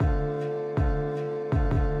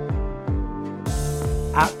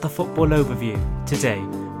at the Football Overview. Today,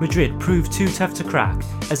 Madrid proved too tough to crack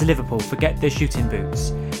as Liverpool forget their shooting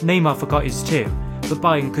boots. Neymar forgot his too, but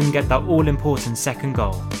Bayern couldn't get that all-important second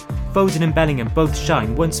goal. Foden and Bellingham both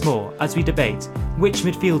shine once more as we debate which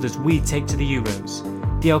midfielders we'd take to the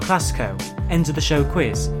Euros. The El Clasico, end of the show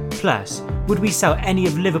quiz, plus would we sell any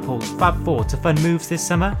of Liverpool's Fab Four to fund moves this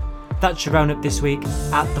summer? That's your roundup this week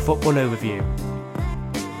at the Football Overview.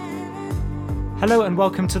 Hello and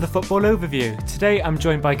welcome to the Football Overview. Today I'm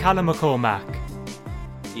joined by Callum McCormack.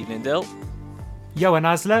 Evening, Dill. Johan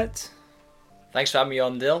Aslett. Thanks for having me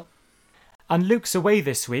on, Dill. And Luke's away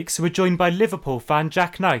this week, so we're joined by Liverpool fan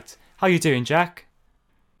Jack Knight. How you doing, Jack?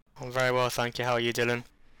 I'm very well, thank you. How are you, Dylan?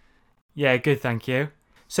 Yeah, good, thank you.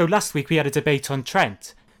 So last week we had a debate on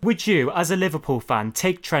Trent. Would you, as a Liverpool fan,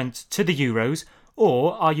 take Trent to the Euros,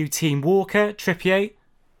 or are you Team Walker, Trippier?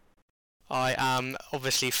 I am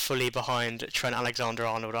obviously fully behind Trent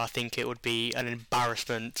Alexander-Arnold. I think it would be an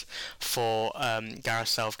embarrassment for Gareth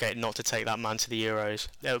Southgate not to take that man to the Euros.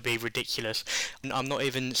 It would be ridiculous. I'm not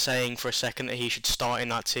even saying for a second that he should start in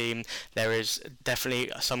that team. There is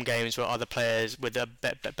definitely some games where other players with a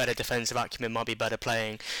better defensive acumen might be better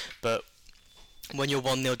playing, but when you're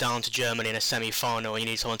 1-0 down to Germany in a semi-final and you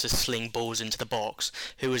need someone to sling balls into the box,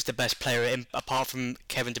 who is the best player apart from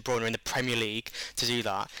Kevin De Bruyne in the Premier League to do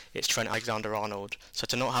that? It's Trent Alexander-Arnold. So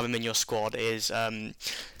to not have him in your squad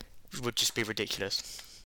would just be ridiculous.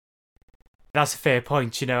 That's a fair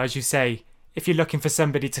point, you know, as you say, if you're looking for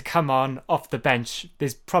somebody to come on off the bench,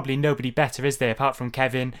 there's probably nobody better, is there, apart from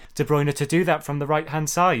Kevin De Bruyne to do that from the right-hand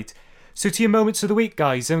side. So to your moments of the week,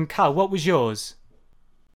 guys, and Cal, what was yours?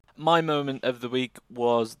 My moment of the week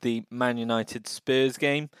was the Man United Spurs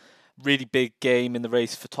game. Really big game in the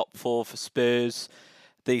race for top four for Spurs.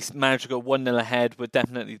 They managed to go 1-0 ahead, were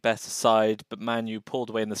definitely the better side, but Man U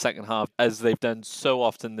pulled away in the second half, as they've done so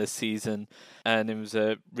often this season, and it was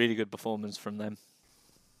a really good performance from them.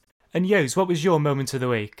 And Yos, what was your moment of the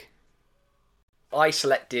week? I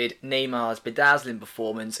selected Neymar's bedazzling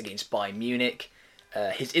performance against Bayern Munich.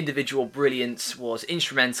 His individual brilliance was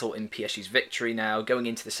instrumental in PSG's victory now, going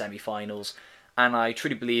into the semi-finals, and I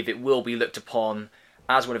truly believe it will be looked upon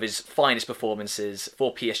as one of his finest performances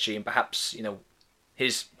for PSG and perhaps, you know,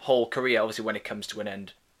 his whole career, obviously, when it comes to an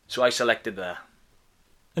end. So I selected there.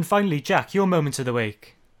 And finally, Jack, your moment of the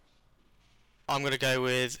week. I'm going to go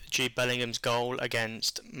with Jude Bellingham's goal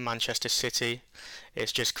against Manchester City.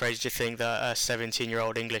 It's just crazy to think that a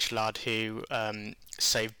 17-year-old English lad who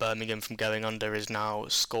saved Birmingham from going under is now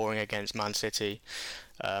scoring against Man City.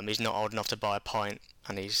 He's not old enough to buy a pint,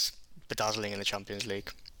 and he's bedazzling in the Champions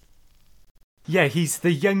League. Yeah, he's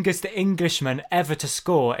the youngest Englishman ever to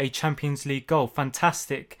score a Champions League goal.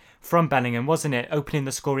 Fantastic from Bellingham, wasn't it? Opening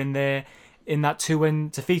the score in there in that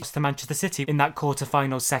 2-1 defeat to Manchester City in that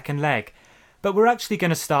quarter-final second leg. But we're actually going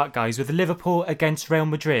to start, guys, with Liverpool against Real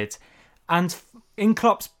Madrid. And in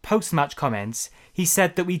Klopp's post-match comments, he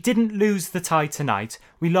said that we didn't lose the tie tonight,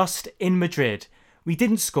 we lost in Madrid. We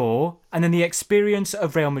didn't score, and then the experience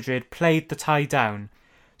of Real Madrid played the tie down.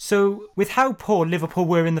 So, with how poor Liverpool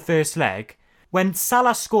were in the first leg, when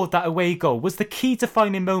Salah scored that away goal was the key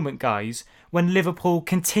defining moment, guys, when Liverpool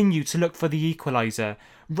continued to look for the equaliser,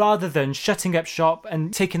 rather than shutting up shop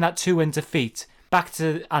and taking that 2-1 defeat back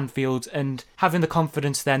to Anfield and having the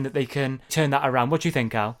confidence then that they can turn that around. What do you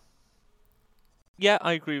think, Al? Yeah,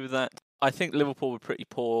 I agree with that. I think Liverpool were pretty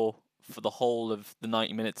poor for the whole of the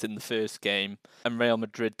 90 minutes in the first game, and Real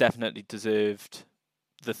Madrid definitely deserved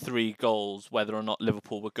the 3 goals, whether or not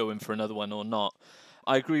Liverpool were going for another one or not.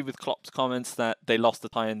 I agree with Klopp's comments that they lost the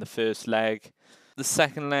tie in the first leg. The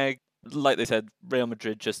second leg, like they said, Real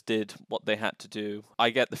Madrid just did what they had to do. I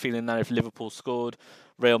get the feeling that if Liverpool scored,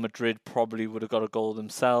 Real Madrid probably would have got a goal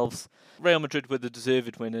themselves. Real Madrid were the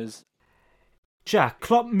deserved winners. Jack,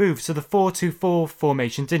 Klopp moved to the 4-2-4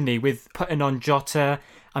 formation, didn't he? With putting on Jota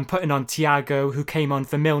and putting on Thiago, who came on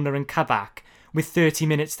for Milner and Kabak, with 30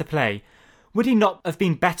 minutes to play. Would he not have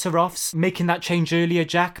been better off making that change earlier,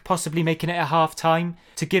 Jack? Possibly making it at half-time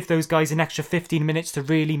to give those guys an extra 15 minutes to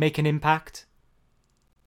really make an impact?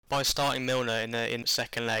 By starting Milner in the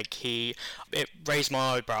second leg, it raised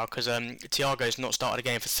my eyebrow because Thiago's not started a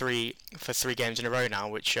game for three games in a row now.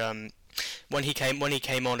 Which when he came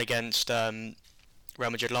on against Real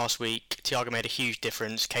Madrid last week, Thiago made a huge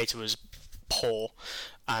difference. Keita was poor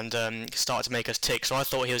and started to make us tick. So I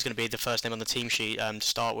thought he was going to be the first name on the team sheet to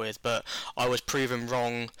start with, but I was proven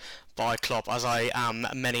wrong by Klopp, as I am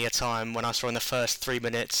many a time when I saw in the first 3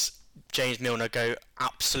 minutes James Milner go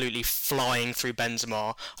absolutely flying through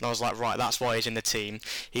Benzema, and I was like, right, that's why he's in the team.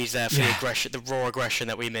 He's there for the aggression, the raw aggression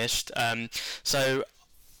that we missed. So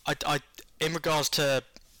I in regards to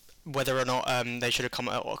whether or not they should have come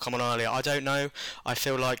on earlier, I don't know. I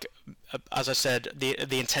feel like, as I said,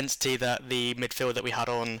 the intensity that the midfield that we had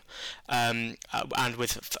on, and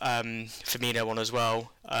with Firmino on as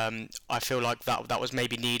well, I feel like that was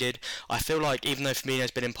maybe needed. I feel like even though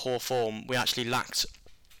Firmino's been in poor form, we actually lacked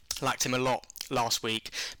him a lot last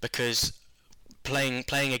week, because playing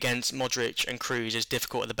against Modric and Kroos is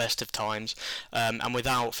difficult at the best of times, and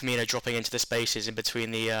without Firmino dropping into the spaces in between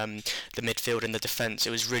the midfield and the defence, it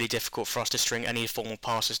was really difficult for us to string any form of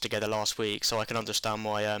passes together last week. So I can understand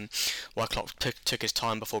why Klopp took his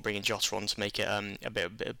time before bringing Jota on to make it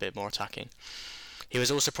a bit more attacking. He was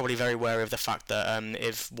also probably very wary of the fact that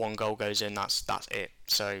if one goal goes in, that's it.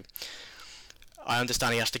 So I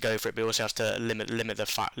understand he has to go for it, but he also has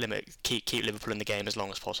to keep Liverpool in the game as long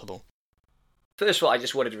as possible. First of all, I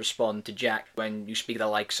just wanted to respond to Jack when you speak of the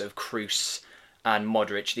likes of Kroos and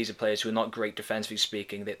Modric. These are players who are not great defensively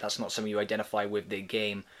speaking. That's not something you identify with their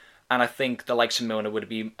game. And I think the likes of Milner would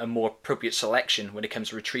be a more appropriate selection when it comes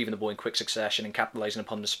to retrieving the ball in quick succession and capitalising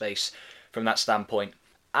upon the space from that standpoint.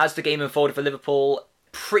 As the game unfolded for Liverpool,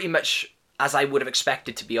 pretty much as I would have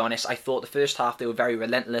expected, to be honest. I thought the first half they were very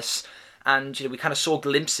relentless, and we kind of saw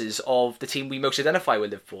glimpses of the team we most identify with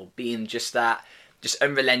Liverpool, being just that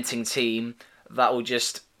unrelenting team that will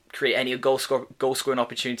just create any goal scoring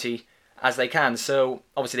opportunity as they can. So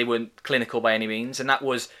obviously they weren't clinical by any means, and that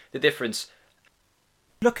was the difference.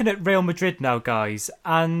 Looking at Real Madrid now, guys,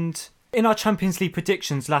 and in our Champions League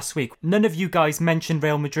predictions last week, none of you guys mentioned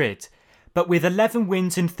Real Madrid, but with 11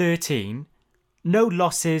 wins in 13, no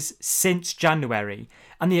losses since January,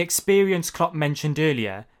 and the experience Klopp mentioned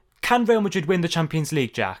earlier, can Real Madrid win the Champions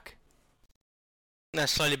League, Jack? They're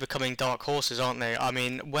slowly becoming dark horses, aren't they? I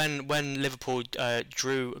mean, when Liverpool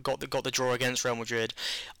got the draw against Real Madrid,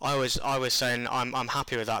 I was saying I'm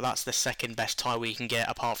happy with that. That's the second best tie we can get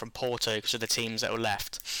apart from Porto, because of the teams that were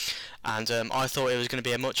left. And I thought it was going to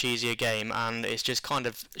be a much easier game, and it's just kind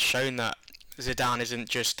of shown that Zidane isn't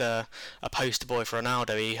just a poster boy for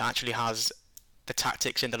Ronaldo. He actually has the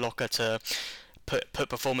tactics in the locker to put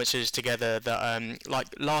performances together that, like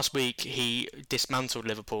last week, he dismantled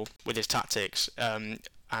Liverpool with his tactics, and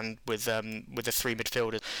with the three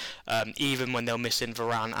midfielders, even when they're missing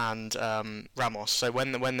Varane and Ramos. So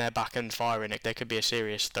when they're back and firing, they could be a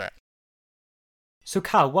serious threat. So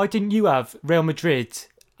Cal, why didn't you have Real Madrid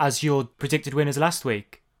as your predicted winners last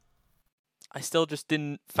week? I still just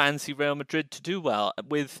didn't fancy Real Madrid to do well.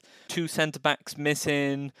 With two centre-backs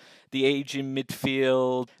missing, the aging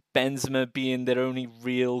midfield, Benzema being their only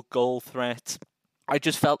real goal threat, I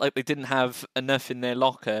just felt like they didn't have enough in their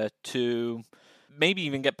locker to maybe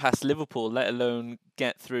even get past Liverpool, let alone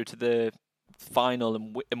get through to the final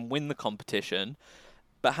and win the competition.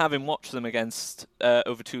 But having watched them against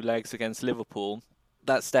over two legs against Liverpool,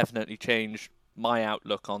 that's definitely changed my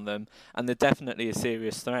outlook on them, and they're definitely a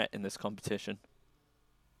serious threat in this competition.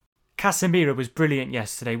 Casemiro was brilliant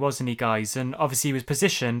yesterday, wasn't he, guys? And obviously he was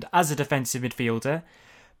positioned as a defensive midfielder,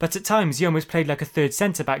 but at times he almost played like a third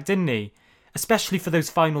centre-back, didn't he? Especially for those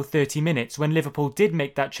final 30 minutes when Liverpool did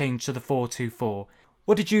make that change to the 4-2-4.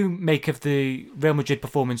 What did you make of the Real Madrid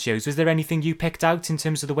performance shows? Was there anything you picked out in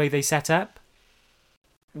terms of the way they set up?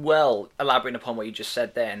 Well, elaborating upon what you just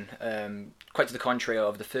said then, quite to the contrary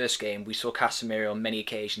of the first game, we saw Casemiro on many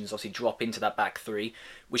occasions obviously drop into that back three,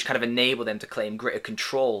 which kind of enabled them to claim greater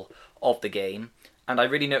control of the game. And I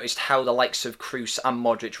really noticed how the likes of Kroos and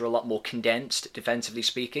Modric were a lot more condensed, defensively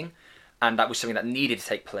speaking, and that was something that needed to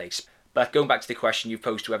take place. But going back to the question you've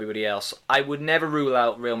posed to everybody else, I would never rule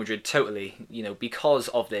out Real Madrid totally, because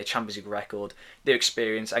of their Champions League record, their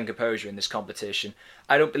experience and composure in this competition.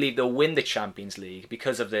 I don't believe they'll win the Champions League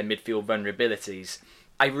because of their midfield vulnerabilities.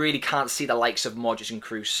 I really can't see the likes of Modric and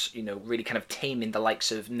Kroos, really kind of taming the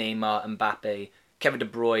likes of Neymar, Mbappe, Kevin De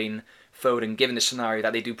Bruyne, Foden, given the scenario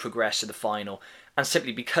that they do progress to the final. And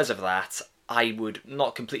simply because of that, I would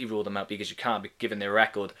not completely rule them out, because you can't, given their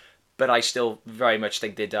record, but I still very much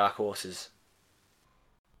think they're dark horses.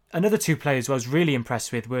 Another two players I was really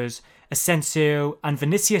impressed with was Asensio and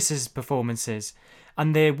Vinicius' performances,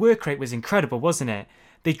 and their work rate was incredible, wasn't it?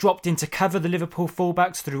 They dropped in to cover the Liverpool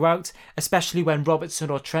fullbacks throughout, especially when Robertson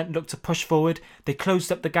or Trent looked to push forward. They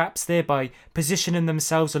closed up the gaps there by positioning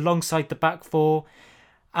themselves alongside the back four,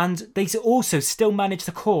 and they also still managed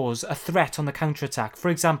to cause a threat on the counter-attack. For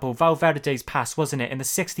example, Valverde's pass, wasn't it, in the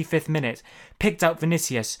 65th minute, picked out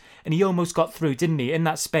Vinicius, and he almost got through, didn't he, in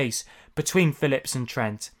that space between Phillips and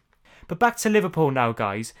Trent. But back to Liverpool now,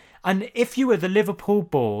 guys, and if you were the Liverpool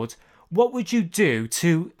board, what would you do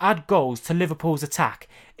to add goals to Liverpool's attack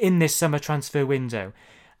in this summer transfer window?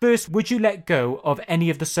 First, would you let go of any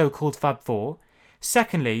of the so-called Fab Four?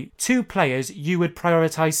 Secondly, 2 players you would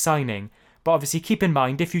prioritise signing. But obviously keep in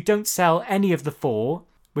mind, if you don't sell any of the 4,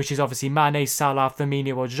 which is obviously Mane, Salah,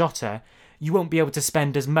 Firmino or Jota, you won't be able to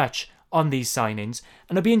spend as much on these signings.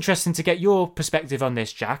 And it'll be interesting to get your perspective on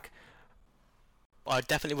this, Jack. I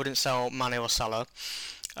definitely wouldn't sell Mane or Salah.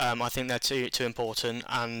 I think they're too important,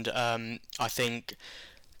 and I think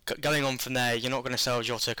going on from there, you're not going to sell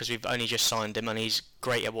Jota because we've only just signed him and he's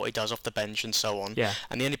great at what he does off the bench and so on. Yeah.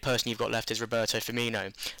 And the only person you've got left is Roberto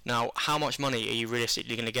Firmino. Now, how much money are you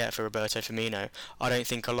realistically going to get for Roberto Firmino? I don't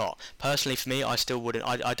think a lot. Personally, for me, I still wouldn't.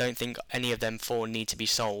 I don't think any of them 4 need to be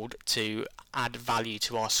sold to add value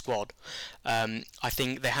to our squad. I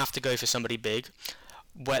think they have to go for somebody big.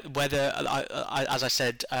 Whether, as I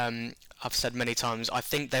said, I've said many times, I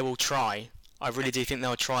think they will try. I really do think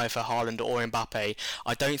they'll try for Haaland or Mbappe.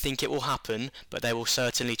 I don't think it will happen, but they will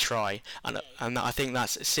certainly try. And I think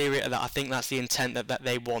that's serious. I think that's the intent that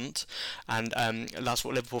they want, and that's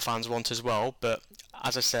what Liverpool fans want as well. But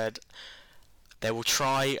as I said, they will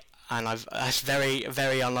try, and it's very,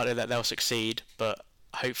 very unlikely that they'll succeed. But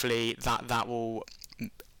hopefully that will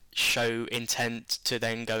show intent to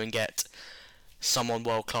then go and get someone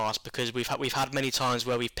world class, because we've had many times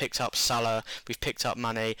where we've picked up Salah, we've picked up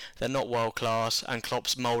Mane, they're not world class, and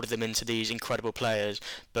Klopp's moulded them into these incredible players.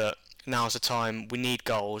 But now's the time. We need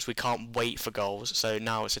goals. We can't wait for goals. So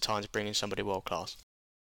now it's the time to bring in somebody world class.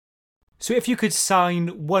 So if you could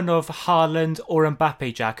sign one of Haaland or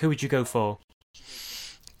Mbappe, Jack, who would you go for?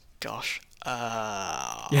 Gosh,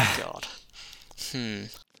 Yeah. God,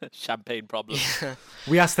 Champagne problem.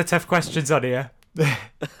 We ask the tough questions on here.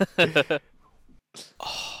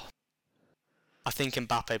 I think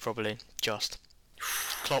Mbappe probably. Just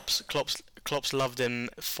Klopp's loved him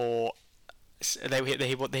for.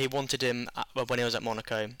 He wanted him when he was at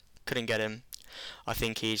Monaco. Couldn't get him. I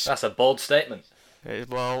think he's. That's a bold statement.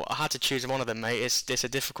 Well, I had to choose one of them, mate. It's a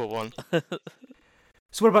difficult one.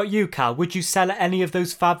 So what about you, Cal? Would you sell any of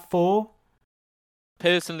those Fab 4?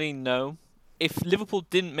 Personally, no. If Liverpool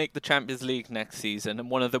didn't make the Champions League next season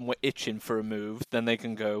and one of them were itching for a move, then they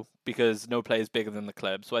can go, because no player is bigger than the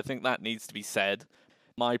club. So I think that needs to be said.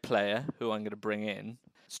 My player, who I'm going to bring in,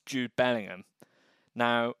 is Jude Bellingham.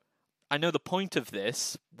 Now, I know the point of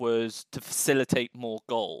this was to facilitate more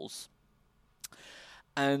goals.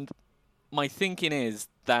 And my thinking is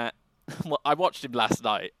that, well, I watched him last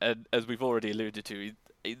night, and as we've already alluded to,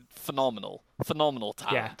 he's phenomenal talent.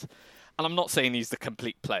 Yeah. And I'm not saying he's the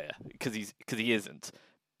complete player, because he isn't.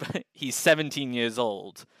 But he's 17 years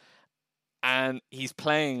old, and he's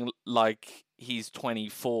playing like he's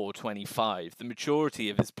 24, 25. The maturity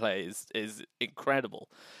of his play is incredible.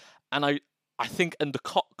 And I think under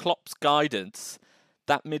Klopp's guidance,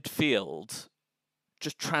 that midfield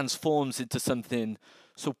just transforms into something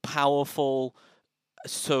so powerful,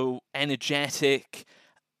 so energetic,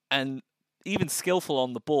 and even skillful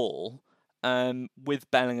on the ball. With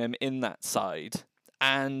Bellingham in that side,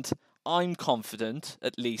 and I'm confident,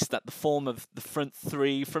 at least, that the form of the front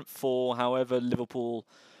 3, front 4, however Liverpool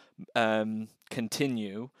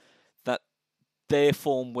continue, that their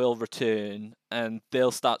form will return and they'll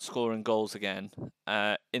start scoring goals again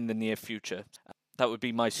in the near future. That would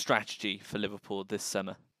be my strategy for Liverpool this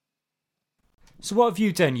summer. So what have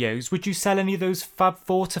you done, Yos? Would you sell any of those Fab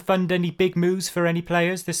 4 to fund any big moves for any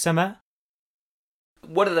players this summer?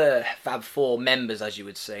 One of the Fab Four members, as you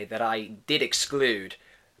would say, that I did exclude,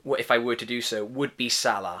 if I were to do so, would be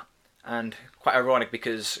Salah. And quite ironic,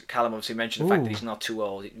 because Callum obviously mentioned the fact that he's not too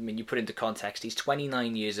old. I mean, you put into context, he's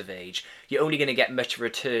 29 years of age. You're only going to get much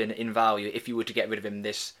return in value if you were to get rid of him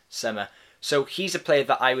this summer. So he's a player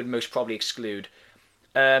that I would most probably exclude.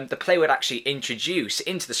 The player would actually introduce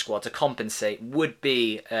into the squad to compensate would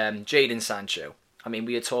be Jadon Sancho. I mean,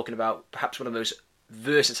 we are talking about perhaps one of the most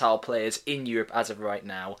versatile players in Europe as of right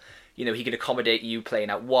now. You know, he can accommodate you playing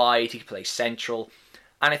out wide, he can play central,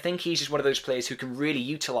 and I think he's just one of those players who can really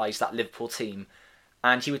utilise that Liverpool team,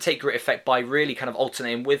 and he would take great effect by really kind of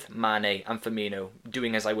alternating with Mane and Firmino,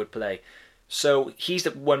 doing as I would play. So he's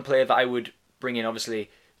the one player that I would bring in, obviously,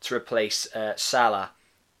 to replace Salah.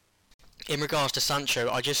 In regards to Sancho,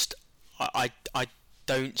 I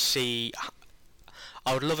don't see.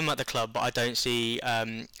 I would love him at the club, but I don't see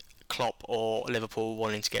Klopp or Liverpool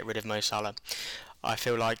wanting to get rid of Mo Salah. I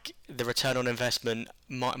feel like the return on investment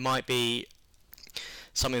might be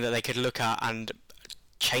something that they could look at and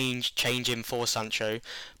change him for Sancho,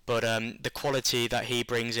 but the quality that he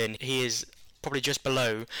brings in, he is probably just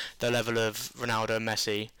below the level of Ronaldo and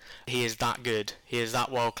Messi. He is that good. He is that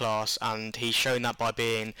world class, and he's shown that by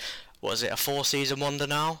being, what is it, a 4-season wonder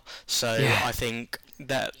now? So yeah. I think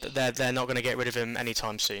that they're not going to get rid of him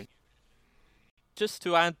anytime soon. Just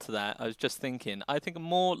to add to that, I was just thinking, I think a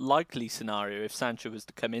more likely scenario if Sancho was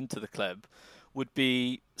to come into the club would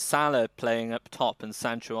be Salah playing up top and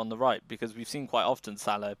Sancho on the right, because we've seen quite often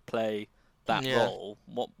Salah play that Yeah. role.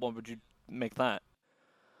 What would you make that?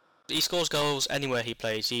 He scores goals anywhere he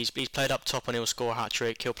plays. He's played up top and he'll score a hat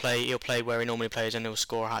trick. He'll play where he normally plays and he'll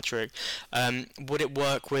score a hat trick. Would it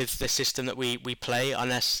work with the system that we play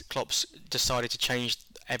unless Klopp's decided to change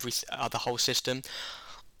the whole system?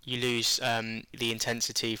 You lose the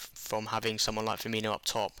intensity from having someone like Firmino up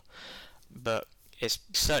top, but it's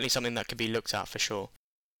certainly something that could be looked at for sure.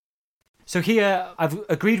 So here, I've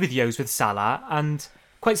agreed with Yos with Salah, and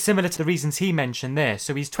quite similar to the reasons he mentioned there.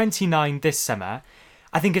 So he's 29 this summer.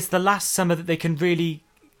 I think it's the last summer that they can really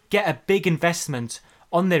get a big investment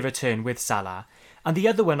on their return with Salah. And the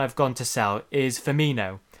other one I've gone to sell is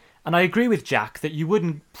Firmino. And I agree with Jack that you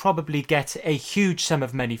wouldn't probably get a huge sum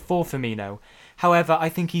of money for Firmino. However, I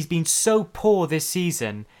think he's been so poor this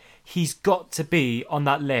season, he's got to be on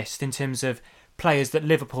that list in terms of players that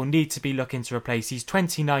Liverpool need to be looking to replace. He's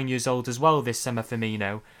 29 years old as well this summer,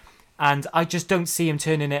 Firmino, and I just don't see him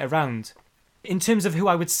turning it around. In terms of who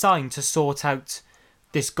I would sign to sort out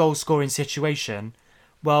this goal-scoring situation,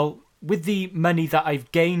 well, with the money that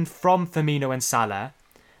I've gained from Firmino and Salah,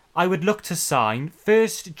 I would look to sign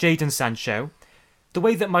first Jadon Sancho. The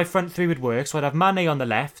way that my front three would work, so I'd have Mane on the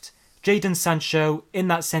left, Jadon Sancho in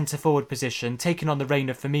that centre-forward position, taking on the reign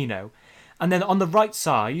of Firmino. And then on the right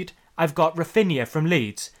side, I've got Rafinha from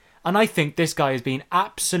Leeds. And I think this guy has been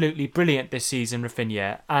absolutely brilliant this season,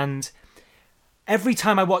 Rafinha. And every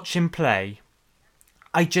time I watch him play,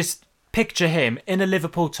 I just picture him in a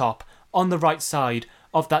Liverpool top on the right side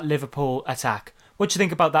of that Liverpool attack. What do you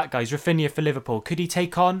think about that, guys? Rafinha for Liverpool. Could he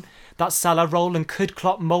take on that Salah role, and could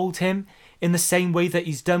Klopp mould him in the same way that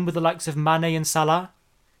he's done with the likes of Mane and Salah?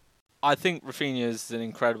 I think Rafinha is an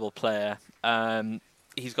incredible player.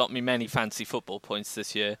 He's got me many fancy football points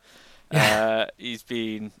this year. He's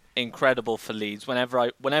been incredible for Leeds. Whenever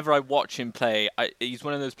I watch him play, he's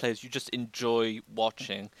one of those players you just enjoy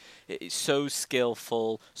watching. It's so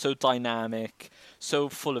skillful, so dynamic, so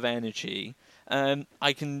full of energy.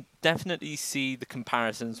 I can definitely see the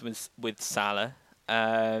comparisons with Salah.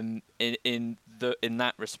 In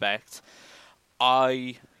that respect,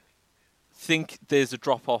 I think there's a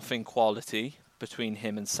drop off in quality between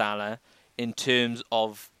him and Salah in terms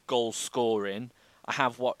of goal scoring. I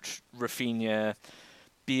have watched Rafinha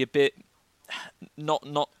be a bit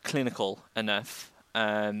not clinical enough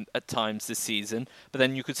at times this season, but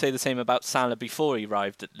then you could say the same about Salah before he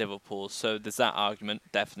arrived at Liverpool, so there's that argument,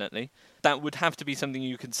 definitely. That would have to be something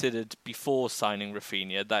you considered before signing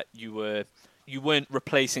Rafinha, that you weren't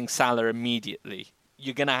replacing Salah immediately.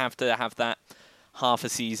 You're going to have that half a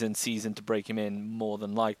season to break him in, more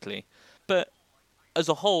than likely. But as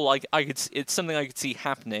a whole, it's something I could see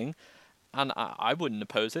happening, and I wouldn't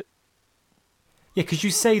oppose it. Yeah, because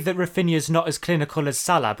you say that Rafinha's not as clinical as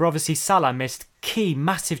Salah, but obviously Salah missed key,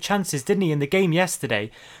 massive chances, didn't he, in the game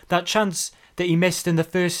yesterday? That chance that he missed in the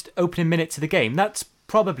first opening minute to the game, that's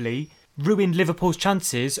probably ruined Liverpool's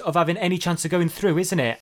chances of having any chance of going through, isn't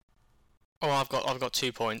it? Oh, I've got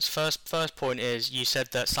 2 points. First point is, you said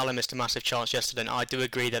that Salah missed a massive chance yesterday, and I do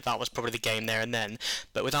agree that was probably the game there and then.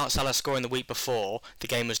 But without Salah scoring the week before, the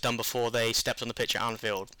game was done before they stepped on the pitch at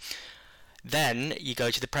Anfield. Then you go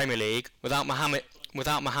to the Premier League. Without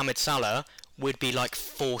Mohamed Salah, we'd be like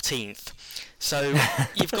 14th. So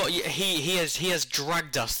you've got he has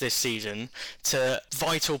dragged us this season to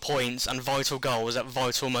vital points and vital goals at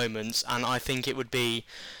vital moments, and I think it would be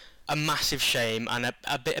a massive shame and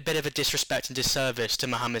a bit of a disrespect and disservice to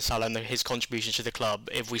Mohamed Salah and his contributions to the club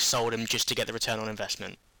if we sold him just to get the return on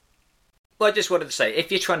investment. Well, I just wanted to say, if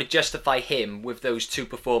you're trying to justify him with those two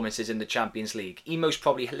performances in the Champions League, he most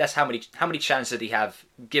probably how many chances did he have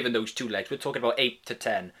given those two legs? We're talking about 8 to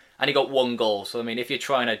 10, and he got 1 goal. So I mean, if you're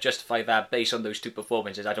trying to justify that based on those two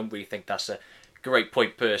performances, I don't really think that's a great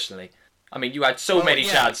point personally. I mean, you had so many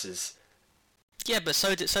chances. Yeah, but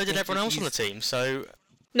so did everyone else on the team. So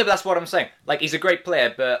no, but that's what I'm saying. Like, he's a great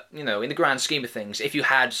player, but, you know, in the grand scheme of things, if you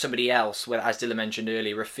had somebody else, well, as Dylan mentioned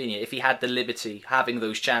earlier, Rafinha, if he had the liberty having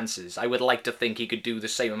those chances, I would like to think he could do the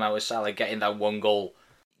same amount as Salah, getting that 1 goal.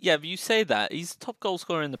 Yeah, but you say that. He's the top goal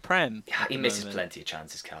scorer in the Prem. Yeah, he misses plenty of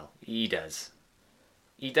chances, Cal. He does.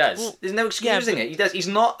 Well, there's no excusing it. He does. He's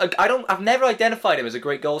not... I've never identified him as a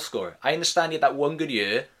great goal scorer. I understand he had that 1 good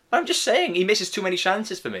year, but I'm just saying, he misses too many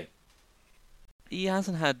chances for me. He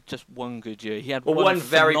hasn't had just 1 good year. He had one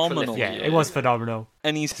very phenomenal prolific year. Yeah, it was phenomenal.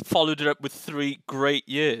 And he's followed it up with 3 great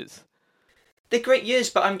years. They're great years,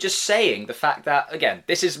 but I'm just saying the fact that, again,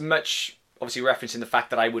 this is much, obviously referencing the fact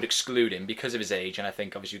that I would exclude him because of his age, and I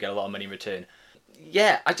think obviously you get a lot of money in return.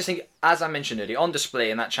 Yeah, I just think, as I mentioned earlier, on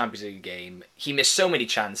display in that Champions League game, he missed so many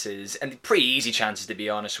chances, and pretty easy chances, to be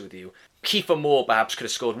honest with you. Kiefer Moore perhaps could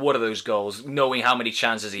have scored one of those goals, knowing how many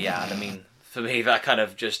chances he had. I mean, for me, that kind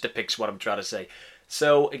of just depicts what I'm trying to say.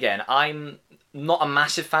 So, again, I'm not a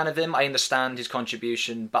massive fan of him. I understand his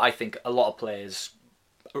contribution, but I think a lot of players,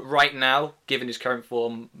 right now, given his current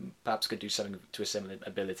form, perhaps could do something to a similar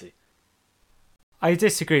ability. I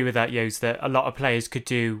disagree with that, Yos, that a lot of players could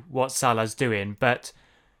do what Salah's doing, but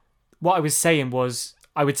what I was saying was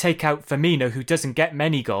I would take out Firmino, who doesn't get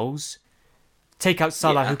many goals, take out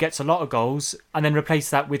Salah, who gets a lot of goals, and then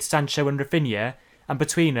replace that with Sancho and Rafinha, and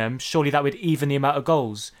between them, surely that would even the amount of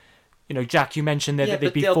goals. You know, Jack, you mentioned there that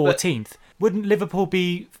they'd be 14th. Wouldn't Liverpool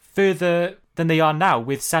be further than they are now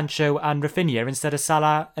with Sancho and Rafinha instead of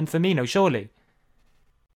Salah and Firmino, surely?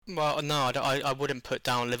 Well, no, I wouldn't put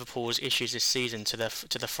down Liverpool's issues this season to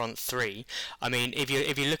the front three. I mean, if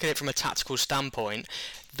you look at it from a tactical standpoint,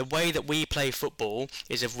 the way that we play football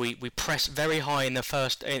is if we press very high in the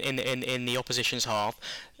first in the opposition's half.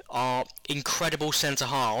 Our incredible centre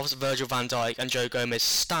halves, Virgil van Dijk and Joe Gomez,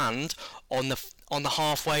 stand on the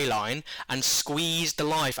halfway line and squeeze the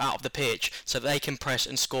life out of the pitch so they can press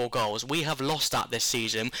and score goals. We have lost that this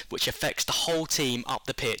season, which affects the whole team up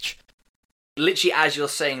the pitch. Literally, as you're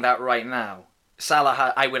saying that right now,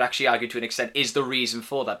 Salah, I would actually argue to an extent, is the reason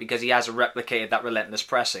for that, because he has replicated that relentless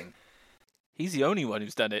pressing. He's the only one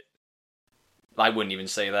who's done it. I wouldn't even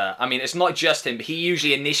say that. I mean, it's not just him, but he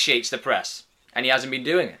usually initiates the press, and he hasn't been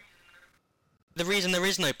doing it. The reason there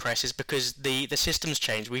is no press is because the system's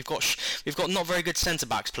changed. We've got not very good centre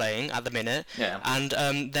backs playing at the minute, and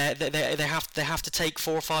they have to take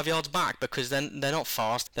 4 or 5 yards back because then they're not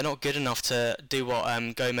fast. They're not good enough to do what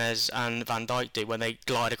Gomez and Van Dijk do when they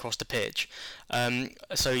glide across the pitch.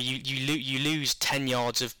 So you lose 10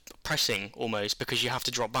 yards of pressing almost because you have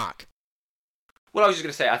to drop back. Well, I was just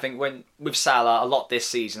going to say, I think with Salah, a lot this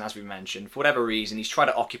season, as we mentioned, for whatever reason, he's trying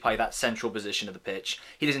to occupy that central position of the pitch.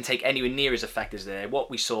 He doesn't take anywhere near his effect as there. What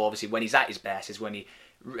we saw, obviously, when he's at his best is when he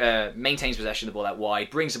maintains possession of the ball out wide,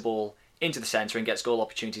 brings the ball into the centre and gets goal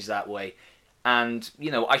opportunities that way. And,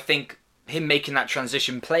 I think him making that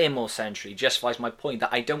transition, playing more centrally, justifies my point that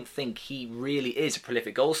I don't think he really is a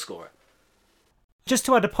prolific goal scorer. Just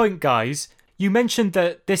to add a point, guys, you mentioned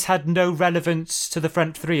that this had no relevance to the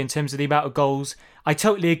front three in terms of the amount of goals. I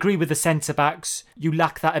totally agree with the centre-backs. You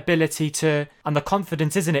lack that ability to, and the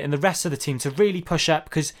confidence, isn't it, in the rest of the team to really push up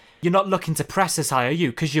because you're not looking to press as high, are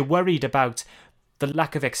you? Because you're worried about the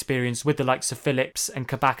lack of experience with the likes of Phillips and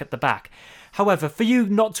Kabak at the back. However, for you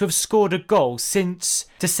not to have scored a goal since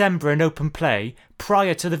December in open play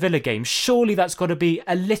prior to the Villa game, surely that's got to be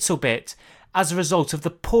a little bit as a result of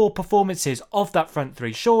the poor performances of that front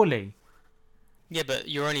three, surely. Yeah, but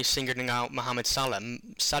you're only singling out Mohamed Salah.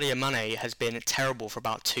 Sadio Mane has been terrible for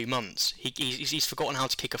about 2 months. He's forgotten how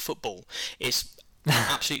to kick a football. It's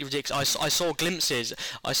absolutely ridiculous. I saw glimpses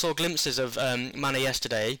of Mane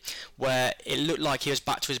yesterday where it looked like he was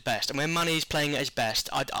back to his best. And when Mane is playing at his best,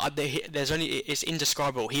 it's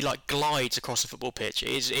indescribable. He glides across the football pitch.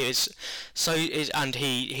 And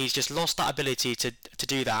he's just lost that ability to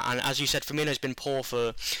do that. And as you said, Firmino's been poor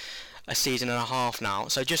for a season and a half now.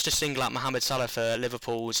 So just to single out Mohamed Salah for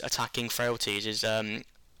Liverpool's attacking frailties is,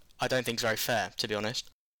 I don't think, is very fair, to be honest.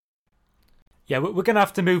 Yeah, we're going to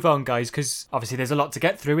have to move on, guys, because obviously there's a lot to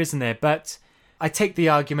get through, isn't there? But I take the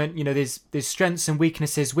argument, there's strengths and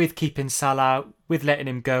weaknesses with keeping Salah, with letting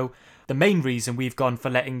him go. The main reason we've gone for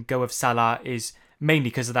letting go of Salah is mainly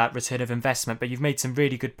because of that return of investment. But you've made some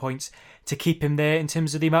really good points to keep him there in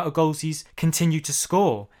terms of the amount of goals he's continued to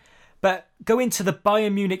score. But go into the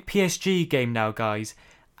Bayern Munich PSG game now, guys.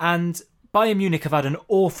 And Bayern Munich have had an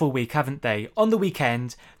awful week, haven't they? On the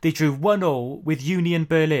weekend, they drew 1-1 with Union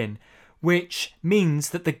Berlin, which means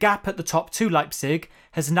that the gap at the top to Leipzig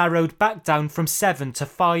has narrowed back down from 7 to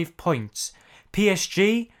 5 points.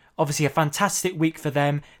 PSG, obviously a fantastic week for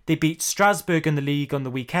them. They beat Strasbourg in the league on the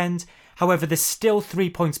weekend. However, they're still 3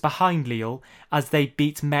 points behind Lille as they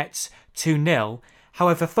beat Metz 2-0.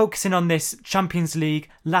 However, focusing on this Champions League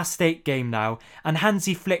last 8 game now, and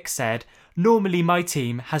Hansi Flick said, normally my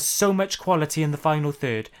team has so much quality in the final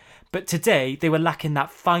third, but today they were lacking that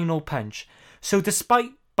final punch. So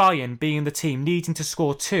despite Bayern being the team needing to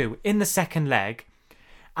score 2 in the second leg,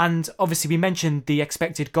 and obviously we mentioned the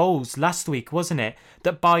expected goals last week, wasn't it?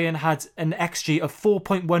 That Bayern had an XG of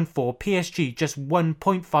 4.14, PSG just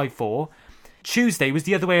 1.54. Tuesday was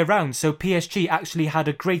the other way around, so PSG actually had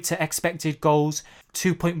a greater expected goals,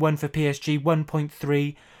 2.1 for PSG,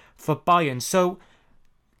 1.3 for Bayern. So,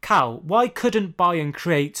 Cal, why couldn't Bayern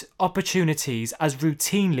create opportunities as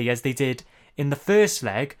routinely as they did in the first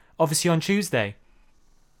leg, obviously on Tuesday?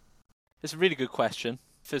 It's a really good question.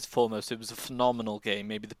 First and foremost, it was a phenomenal game,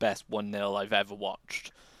 maybe the best 1-0 I've ever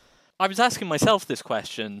watched. I was asking myself this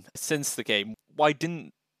question since the game. Why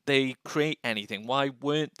didn't they create anything? Why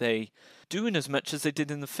weren't they doing as much as they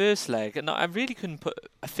did in the first leg? And I really couldn't put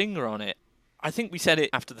a finger on it. I think we said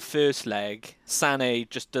it after the first leg. Sané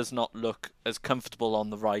just does not look as comfortable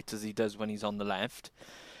on the right as he does when he's on the left.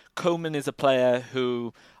 Coman is a player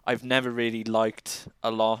who I've never really liked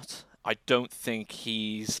a lot. I don't think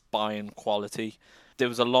he's Bayern quality. There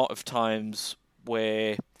was a lot of times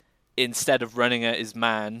where instead of running at his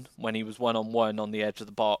man when he was one-on-one on the edge of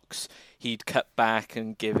the box, he'd cut back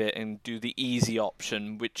and give it and do the easy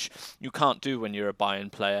option, which you can't do when you're a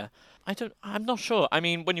Bayern player. I'm not sure. I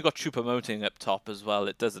mean, when you've got Choupo-Moting up top as well,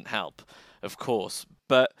 it doesn't help, of course.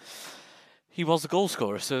 But he was a goal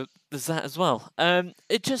scorer, so there's that as well.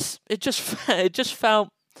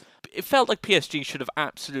 It felt like PSG should have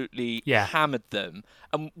absolutely hammered them,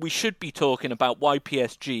 and we should be talking about why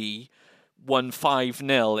PSG won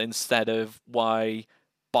 5-0 instead of why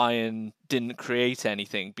Bayern didn't create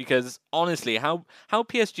anything. Because honestly, how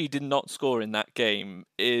PSG did not score in that game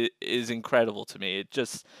is incredible to me. It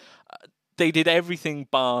just they did everything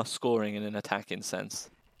bar scoring in an attacking sense.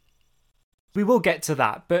 We will get to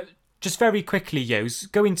that, but just very quickly, Yos,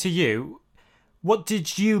 going to you, what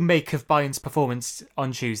did you make of Bayern's performance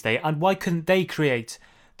on Tuesday, and why couldn't they create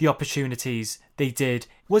the opportunities they did?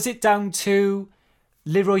 Was it down to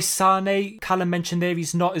Leroy Sané? Callum mentioned there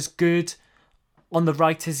he's not as good on the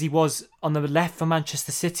right as he was on the left for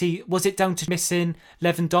Manchester City. Was it down to missing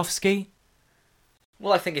Lewandowski?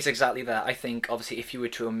 Well, I think it's exactly that. I think, obviously, if you were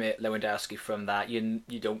to omit Lewandowski from that, you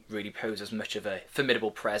don't really pose as much of a formidable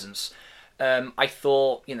presence. I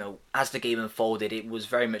thought, as the game unfolded, it was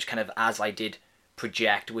very much kind of as I did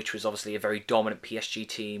project, which was obviously a very dominant PSG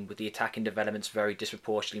team with the attacking developments very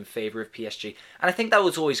disproportionately in favour of PSG. And I think that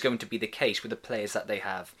was always going to be the case with the players that they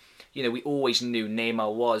have. We always knew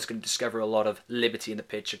Neymar was going to discover a lot of liberty in the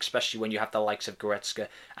pitch, especially when you have the likes of Goretzka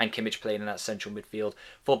and Kimmich playing in that central midfield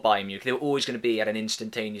for Bayern Munich. They were always going to be at an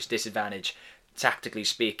instantaneous disadvantage, tactically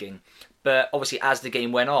speaking. But obviously, as the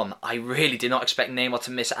game went on, I really did not expect Neymar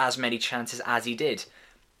to miss as many chances as he did.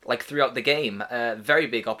 Like throughout the game, very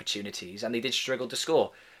big opportunities, and they did struggle to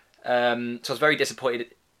score. So I was very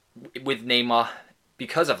disappointed with Neymar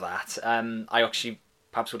because of that. I actually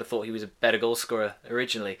perhaps would have thought he was a better goal scorer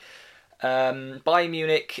originally. Bayern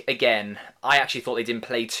Munich, again, I actually thought they didn't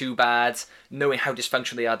play too bad. Knowing how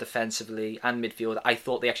dysfunctional they are defensively and midfield, I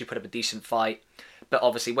thought they actually put up a decent fight. But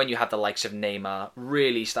obviously, when you have the likes of Neymar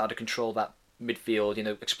really start to control that midfield,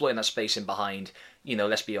 exploiting that space in behind,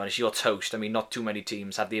 let's be honest, you're toast. I mean, not too many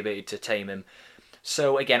teams have the ability to tame him.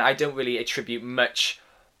 So again, I don't really attribute much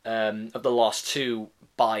of the loss to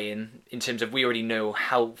Bayern in terms of we already know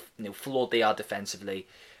how flawed they are defensively.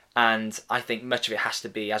 And I think much of it has to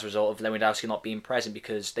be as a result of Lewandowski not being present,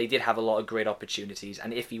 because they did have a lot of great opportunities,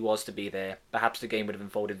 and if he was to be there, perhaps the game would have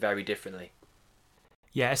unfolded very differently.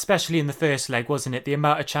 Yeah, especially in the first leg, wasn't it? The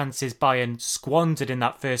amount of chances Bayern squandered in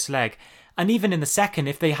that first leg. And even in the second,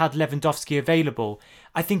 if they had Lewandowski available,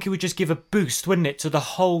 I think it would just give a boost, wouldn't it, to the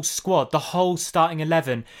whole squad, the whole starting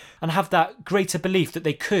 11, and have that greater belief that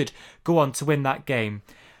they could go on to win that game.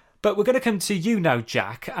 But we're going to come to you now,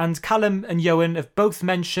 Jack, and Callum and Johan have both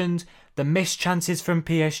mentioned the missed chances from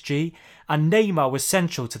PSG, and Neymar was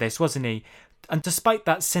central to this, wasn't he? And despite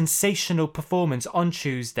that sensational performance on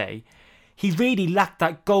Tuesday, he really lacked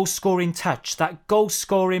that goal-scoring touch, that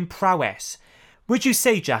goal-scoring prowess. Would you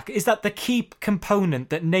say, Jack, is that the key component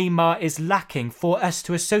that Neymar is lacking for us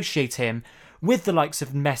to associate him with the likes of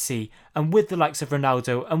Messi and with the likes of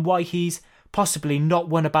Ronaldo, and why he's possibly not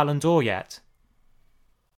won a Ballon d'Or yet?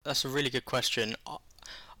 That's a really good question.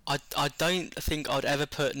 I don't think I'd ever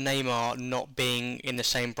put Neymar not being in the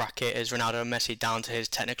same bracket as Ronaldo and Messi down to his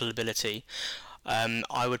technical ability.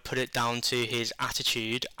 I would put it down to his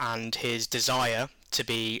attitude and his desire to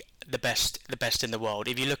be the best in the world.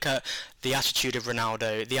 If you look at the attitude of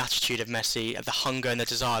Ronaldo, the attitude of Messi, the hunger and the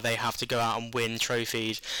desire they have to go out and win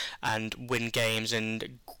trophies and win games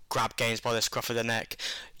and grab games by the scruff of the neck,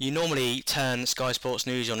 you normally turn Sky Sports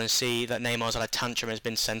News on and see that Neymar's had a tantrum, has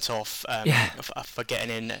been sent off for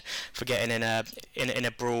getting in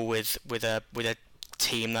a brawl with a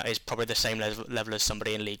team that is probably the same level as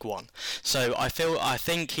somebody in League One. So I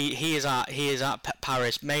think he is at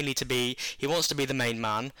Paris mainly he wants to be the main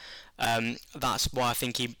man. That's why I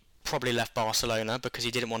think he probably left Barcelona, because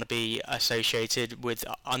he didn't want to be associated with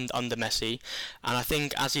under Messi, and I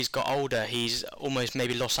think as he's got older he's almost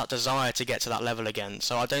maybe lost that desire to get to that level again.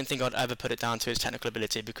 So I don't think I'd ever put it down to his technical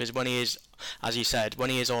ability, because when he is, as you said, when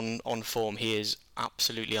he is on form, he is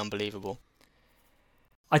absolutely unbelievable.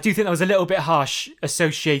 I do think that was a little bit harsh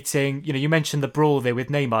associating, you mentioned the brawl there with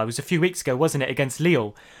Neymar. It was a few weeks ago, wasn't it, against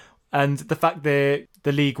Lille? And the fact that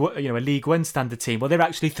the league, a League One standard team, well, they're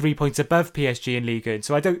actually 3 points above PSG in Ligue 1.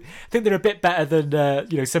 So I don't think they're a bit better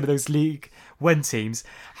than, some of those League One teams.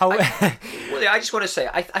 I just want to say,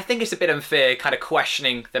 I think it's a bit unfair kind of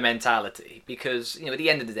questioning the mentality because, at the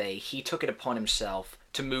end of the day, he took it upon himself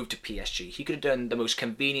to move to PSG. He could have done the most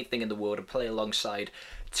convenient thing in the world and play alongside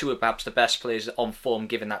two of perhaps the best players on form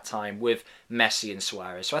given that time with Messi and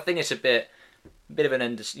Suarez. So I think it's a bit of an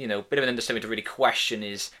understatement to really question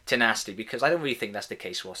his tenacity because I don't really think that's the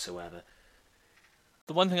case whatsoever.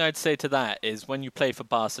 The one thing I'd say to that is when you play for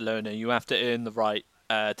Barcelona, you have to earn the right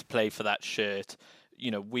to play for that shirt.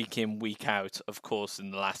 Week in, week out. Of course,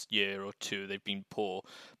 in the last year or two, they've been poor.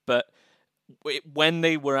 But when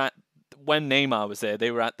Neymar was there,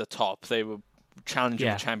 they were at the top. They were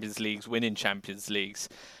challenging Champions Leagues, winning Champions Leagues.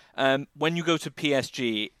 When you go to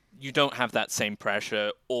PSG, you don't have that same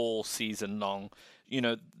pressure all season long.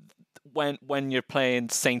 When you're playing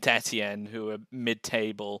Saint Etienne, who are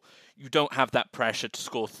mid-table, you don't have that pressure to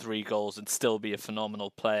score 3 goals and still be a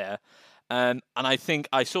phenomenal player. And I think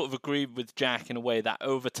I sort of agree with Jack in a way that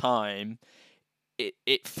over time,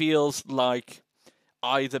 it feels like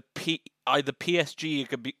either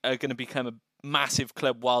PSG are going to become a massive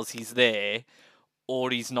club whilst he's there,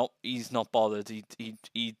 or he's not bothered.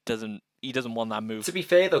 He doesn't want that move. To be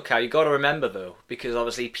fair though, Cal, you got to remember though, because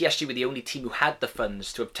obviously PSG were the only team who had the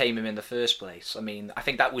funds to obtain him in the first place. I mean, I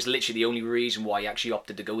think that was literally the only reason why he actually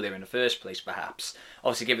opted to go there in the first place, perhaps.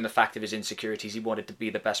 Obviously, given the fact of his insecurities, he wanted to be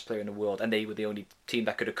the best player in the world, and they were the only team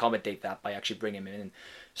that could accommodate that by actually bringing him in.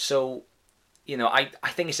 So, I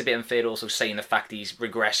think it's a bit unfair also saying the fact he's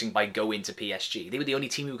regressing by going to PSG. They were the only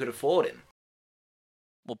team who could afford him.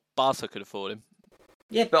 Well, Barca could afford him.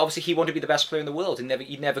 Yeah, but obviously he wanted to be the best player in the world.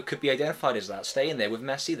 He never could be identified as that, staying there with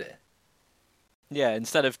Messi there. Yeah,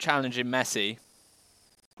 instead of challenging Messi.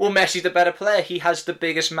 Well, Messi's the better player. He has the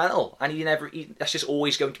biggest medal, and that's just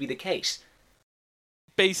always going to be the case.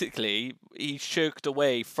 Basically, he shirked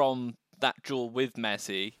away from that duel with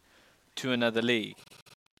Messi to another league.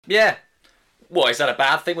 Yeah. What, is that a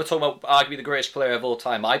bad thing? We're talking about arguably the greatest player of all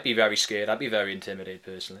time. I'd be very scared. I'd be very intimidated,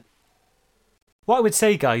 personally. What I would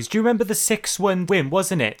say, guys, do you remember the 6-1 win,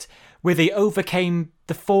 wasn't it? Where they overcame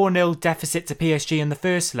the 4-0 deficit to PSG in the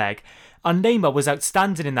first leg. And Neymar was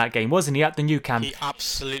outstanding in that game, wasn't he, at the Nou Camp? He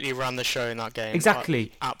absolutely ran the show in that game.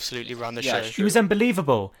 Exactly. Absolutely ran the show. He was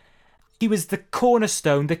unbelievable. He was the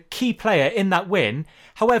cornerstone, the key player in that win.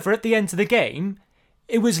 However, at the end of the game,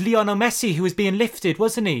 it was Lionel Messi who was being lifted,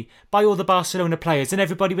 wasn't he, by all the Barcelona players, and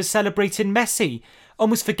everybody was celebrating Messi,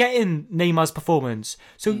 almost forgetting Neymar's performance.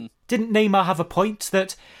 So didn't Neymar have a point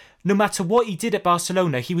that no matter what he did at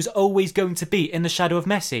Barcelona, he was always going to be in the shadow of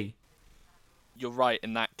Messi? You're right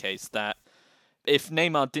in that case that if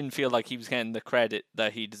Neymar didn't feel like he was getting the credit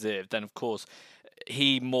that he deserved, then of course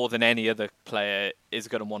he, more than any other player, is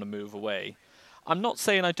going to want to move away. I'm not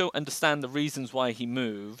saying I don't understand the reasons why he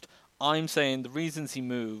moved. I'm saying the reasons he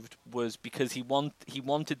moved was because he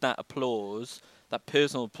wanted that applause, that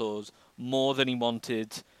personal applause, more than he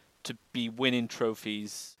wanted to be winning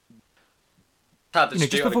trophies.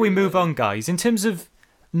 Just before we move on, guys, in terms of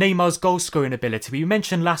Neymar's goal-scoring ability, we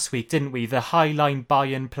mentioned last week, didn't we, the high-line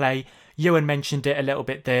Bayern play. Johan mentioned it a little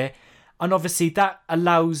bit there. And obviously that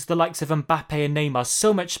allows the likes of Mbappe and Neymar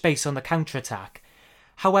so much space on the counter-attack.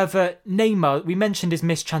 However, Neymar, we mentioned his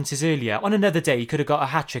missed chances earlier. On another day, he could have got a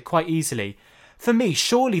hat-trick quite easily. For me,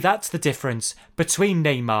 surely that's the difference between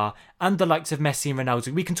Neymar and the likes of Messi and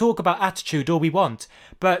Ronaldo. We can talk about attitude all we want,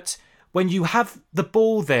 but when you have the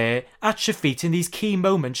ball there at your feet in these key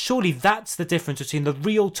moments, surely that's the difference between the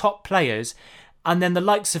real top players and then the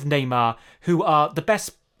likes of Neymar, who are the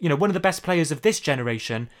best, one of the best players of this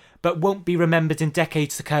generation, but won't be remembered in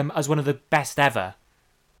decades to come as one of the best ever.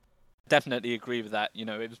 Definitely agree with that.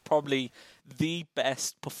 It was probably the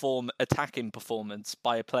best attacking performance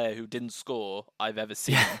by a player who didn't score I've ever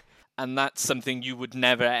seen. Yeah. And that's something you would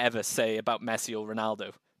never ever say about Messi or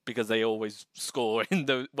Ronaldo, because they always score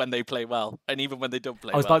when they play well, and even when they don't play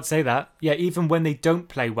well. I was about to say that. Yeah, even when they don't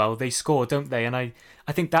play well, they score, don't they? And I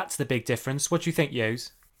think that's the big difference. What do you think,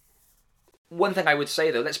 Yos? One thing I would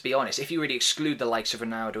say, though, let's be honest, if you really exclude the likes of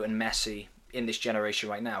Ronaldo and Messi in this generation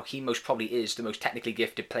right now, he most probably is the most technically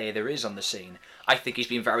gifted player there is on the scene. I think he's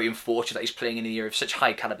been very unfortunate that he's playing in the era of such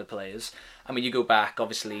high caliber players. I mean, you go back,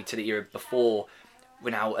 obviously, to the era before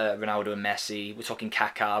Ronaldo and Messi, we're talking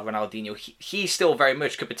Kaká, Ronaldinho, he still very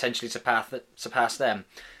much could potentially surpass them.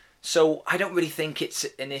 So I don't really think I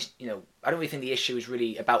don't really think the issue is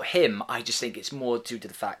really about him. I just think it's more due to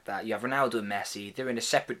the fact that you have Ronaldo and Messi. They're in a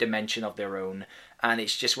separate dimension of their own, and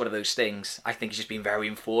it's just one of those things. I think he's just been very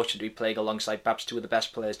unfortunate to be playing alongside perhaps two of the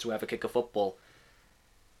best players to ever kick a football.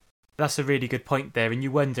 That's a really good point there, and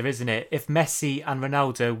you wonder, isn't it, if Messi and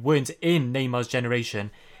Ronaldo weren't in Neymar's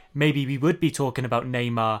generation, maybe we would be talking about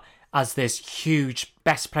Neymar as this huge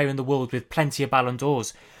best player in the world with plenty of Ballon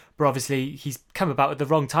d'Ors. But obviously he's come about at the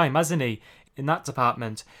wrong time, hasn't he, in that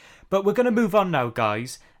department. But we're going to move on now,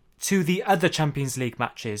 guys, to the other Champions League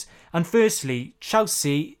matches. And firstly,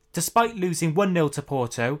 Chelsea, despite losing 1-0 to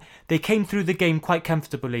Porto, they came through the game quite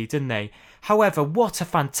comfortably, didn't they? However, what a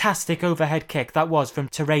fantastic overhead kick that was from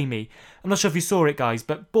Taremi. I'm not sure if you saw it, guys,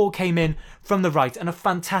 but ball came in from the right and a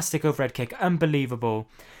fantastic overhead kick. Unbelievable.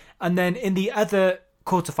 And then in the other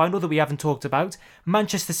quarter-final that we haven't talked about,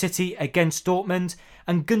 Manchester City against Dortmund,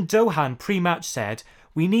 and Gundogan pre-match said,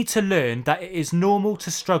 "We need to learn that it is normal to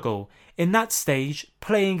struggle. In that stage,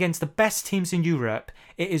 playing against the best teams in Europe,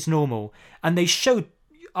 it is normal." And they showed,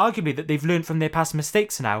 arguably, that they've learned from their past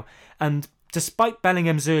mistakes now. And despite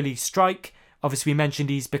Bellingham's early strike, obviously we mentioned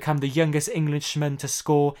he's become the youngest Englishman to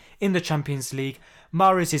score in the Champions League,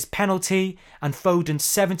 Mahrez's penalty and Foden's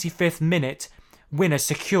 75th minute winner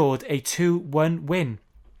secured a 2-1 win.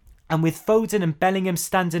 And with Foden and Bellingham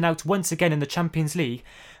standing out once again in the Champions League,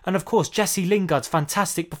 and of course Jesse Lingard's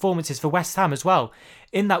fantastic performances for West Ham as well,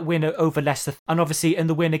 in that win over Leicester, and obviously in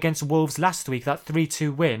the win against Wolves last week, that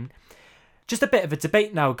 3-2 win. Just a bit of a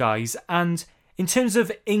debate now, guys, and in terms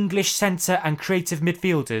of English centre and creative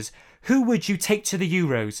midfielders, who would you take to the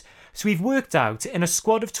Euros? So we've worked out, in a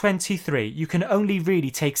squad of 23, you can only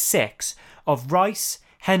really take 6 of Rice,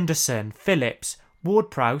 Henderson, Phillips,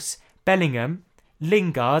 Ward-Prowse, Bellingham,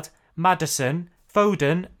 Lingard, Maddison,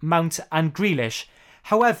 Foden, Mount and Grealish.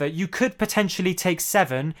 However, you could potentially take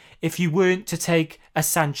 7 if you weren't to take a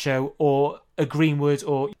Sancho or a Greenwood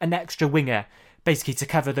or an extra winger, basically to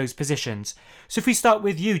cover those positions. So if we start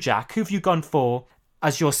with you, Jack, who have you gone for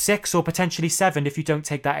as your 6 or potentially 7 if you don't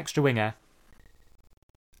take that extra winger?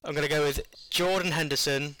 I'm going to go with Jordan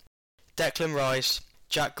Henderson, Declan Rice,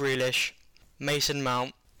 Jack Grealish, Mason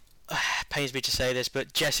Mount, pains me to say this,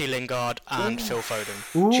 but Jesse Lingard and Phil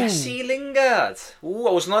Foden. Ooh. Jesse Lingard. Ooh,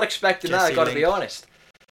 I was not expecting that, I gotta be honest.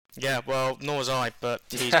 Yeah, well, nor was I, but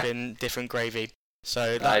he's been different gravy.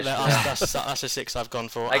 So that's the 6 I've gone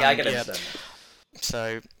for. I can understand.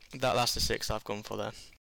 So that's the 6 I've gone for there.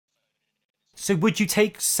 So would you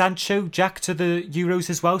take Sancho, Jack, to the Euros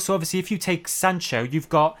as well? So obviously if you take Sancho, you've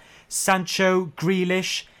got Sancho,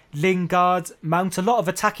 Grealish, Lingard, Mount, a lot of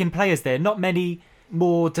attacking players there. Not many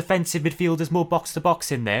more defensive midfielders, more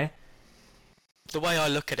box-to-box in there. The way I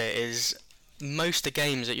look at it is most of the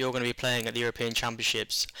games that you're going to be playing at the European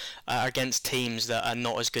Championships are against teams that are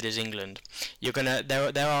not as good as England.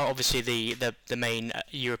 There are obviously the main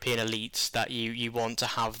European elites that you want to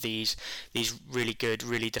have these really good,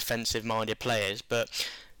 really defensive-minded players, but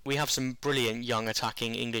we have some brilliant young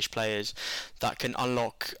attacking English players that can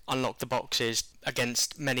unlock the boxes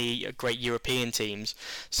against many great European teams.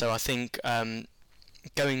 So I think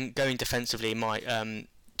going defensively might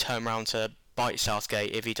turn around to bite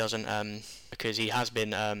Southgate if he doesn't, because he has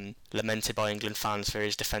been lamented by England fans for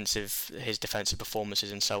his defensive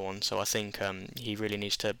performances and so on. So I think he really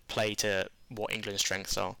needs to play to what England's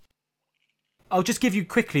strengths are. I'll just give you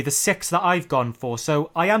quickly the 6 that I've gone for. So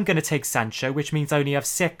I am going to take Sancho, which means I only have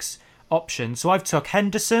 6 options. So I've took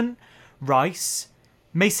Henderson, Rice,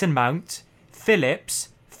 Mason Mount, Phillips,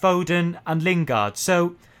 Foden and Lingard.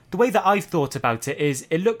 So the way that I've thought about it is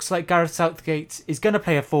it looks like Gareth Southgate is going to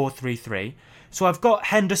play a 4-3-3. So I've got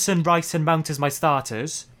Henderson, Rice and Mount as my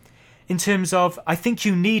starters. In terms of, I think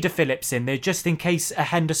you need a Phillips in there just in case a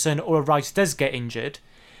Henderson or a Rice does get injured.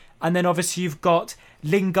 And then obviously you've got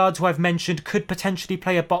Lingard, who I've mentioned, could potentially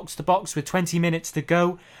play a box-to-box with 20 minutes to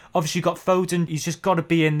go. Obviously you've got Foden, he's just got to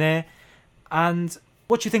be in there. And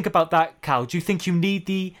what do you think about that, Cal? Do you think you need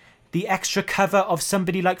the extra cover of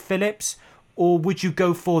somebody like Phillips? Or would you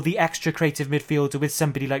go for the extra creative midfielder with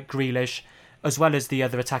somebody like Grealish, as well as the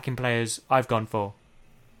other attacking players I've gone for?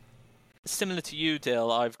 Similar to you,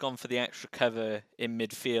 Dale, I've gone for the extra cover in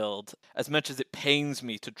midfield. As much as it pains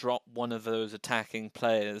me to drop one of those attacking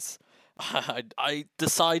players, I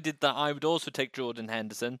decided that I would also take Jordan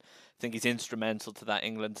Henderson. I think he's instrumental to that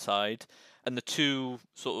England side. And the 2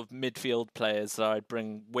 sort of midfield players that I'd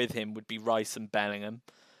bring with him would be Rice and Bellingham.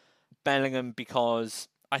 Bellingham because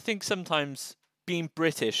I think sometimes being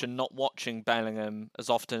British and not watching Bellingham as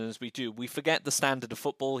often as we do, we forget the standard of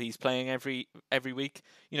football he's playing every week.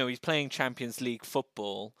 You know, he's playing Champions League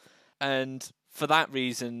football, and for that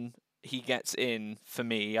reason, he gets in for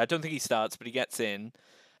me. I don't think he starts, but he gets in.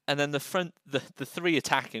 And then the three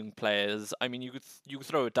attacking players. I mean, you could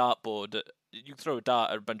throw a dartboard, you could throw a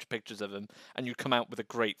dart at a bunch of pictures of them, and you'd come out with a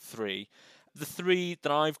great three. The three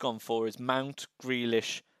that I've gone for is Mount,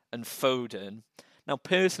 Grealish, and Foden. Now,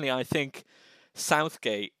 personally, I think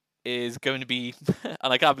Southgate is going to be,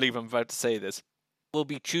 and I can't believe I'm about to say this, will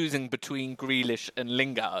be choosing between Grealish and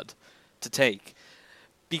Lingard to take.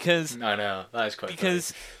 Because I know, that is quite funny.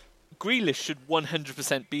 Grealish should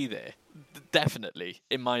 100% be there. Definitely,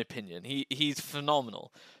 in my opinion. He's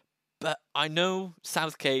phenomenal. But I know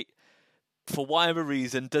Southgate, for whatever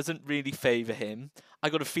reason, doesn't really favour him. I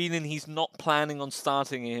got a feeling he's not planning on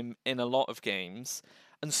starting him in a lot of games.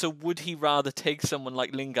 And so would he rather take someone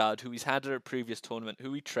like Lingard, who he's had at a previous tournament,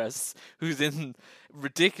 who he trusts, who's in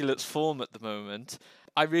ridiculous form at the moment?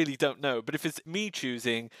 I really don't know. But if it's me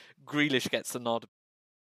choosing, Grealish gets the nod.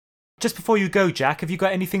 Just before you go, Jack, have you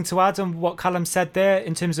got anything to add on what Callum said there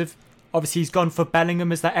in terms of, obviously he's gone for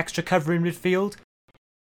Bellingham as that extra cover in midfield?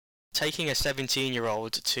 Taking a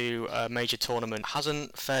 17-year-old to a major tournament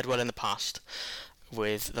hasn't fared well in the past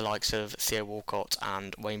with the likes of Theo Walcott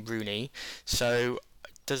and Wayne Rooney. So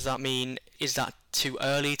does that mean, is that too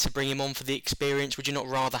early to bring him on for the experience? Would you not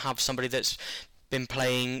rather have somebody that's been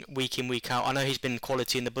playing week in, week out? I know he's been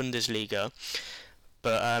quality in the Bundesliga,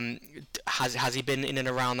 but has he been in and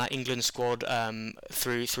around that England squad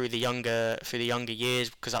through the younger years?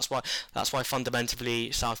 Because that's why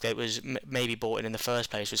fundamentally Southgate was maybe brought in the first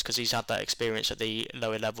place, was because he's had that experience at the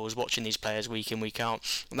lower levels, watching these players week in, week out,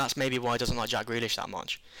 and that's maybe why he doesn't like Jack Grealish that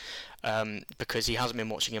much, because he hasn't been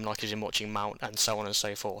watching him like he's been watching Mount and so on and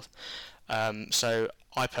so forth. So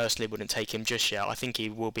I personally wouldn't take him just yet. I think he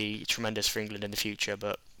will be tremendous for England in the future,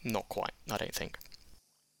 but not quite, I don't think.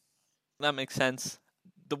 That makes sense.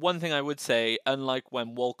 The one thing I would say, unlike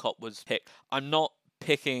when Walcott was picked, I'm not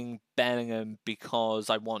picking Bellingham because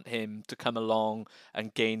I want him to come along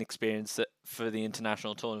and gain experience for the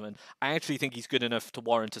international tournament. I actually think he's good enough to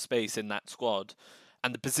warrant a space in that squad.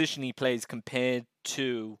 And the position he plays compared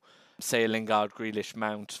to, say, Lingard, Grealish,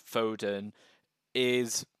 Mount, Foden,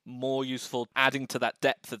 is more useful adding to that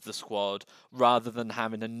depth of the squad rather than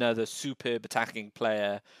having another superb attacking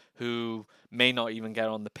player who may not even get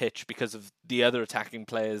on the pitch because of the other attacking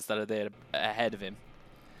players that are there ahead of him.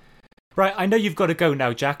 Right, I know you've got to go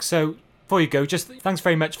now, Jack, so before you go, just thanks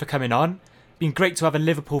very much for coming on. Been great to have a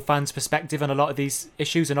Liverpool fan's perspective on a lot of these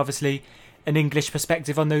issues, and obviously an English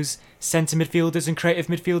perspective on those centre midfielders and creative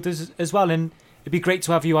midfielders as well, and it'd be great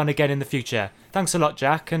to have you on again in the future. Thanks a lot,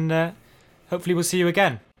 Jack, and hopefully we'll see you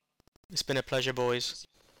again. It's been a pleasure, boys.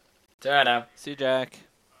 Ta-ra now. See you, Jack.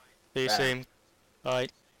 See you soon. Bye.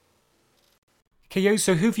 Okay,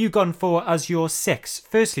 so who've you gone for as your 6?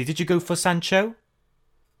 Firstly, did you go for Sancho?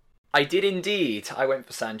 I did indeed. I went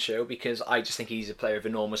for Sancho because I just think he's a player of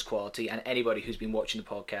enormous quality, and anybody who's been watching the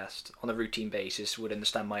podcast on a routine basis would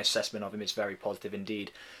understand my assessment of him is very positive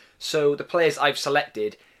indeed. So the players I've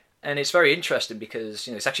selected, and it's very interesting because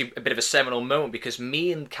it's actually a bit of a seminal moment because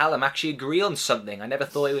me and Callum actually agree on something. I never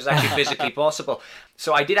thought it was actually physically possible.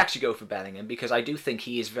 So I did actually go for Bellingham because I do think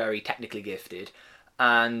he is very technically gifted.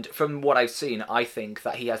 And from what I've seen, I think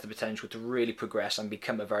that he has the potential to really progress and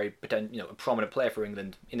become a very a prominent player for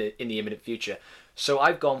England in the imminent future. So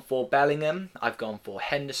I've gone for Bellingham, I've gone for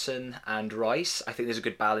Henderson and Rice. I think there's a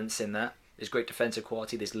good balance in that. There's great defensive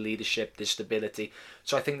quality, there's leadership, there's stability.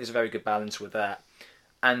 So I think there's a very good balance with that.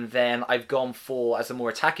 And then I've gone for, as the more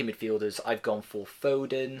attacking midfielders, I've gone for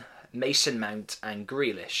Foden, Mason Mount and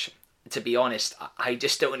Grealish. To be honest, I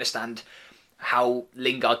just don't understand how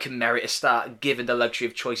Lingard can merit a start given the luxury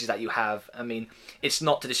of choices that you have. I mean, it's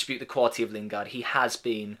not to dispute the quality of Lingard. He has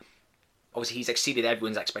been, obviously he's exceeded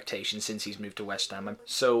everyone's expectations since he's moved to West Ham.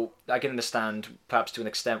 So I can understand perhaps to an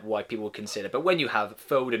extent why people would consider. But when you have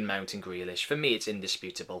Foden, Mount and Grealish, for me it's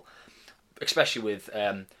indisputable. Especially with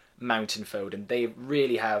Mount and Foden. They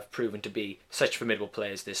really have proven to be such formidable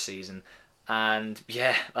players this season. And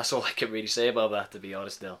yeah, that's all I can really say about that, to be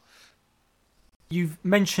honest, Neil. You've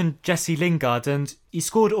mentioned Jesse Lingard, and he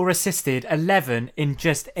scored or assisted 11 in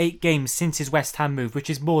just 8 games since his West Ham move, which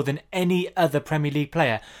is more than any other Premier League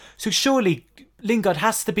player. So surely Lingard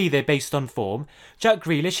has to be there based on form. Jack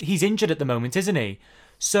Grealish, he's injured at the moment, isn't he?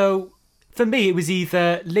 So for me, it was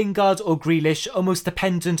either Lingard or Grealish, almost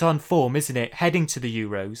dependent on form, isn't it, heading to the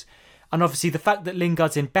Euros. And obviously the fact that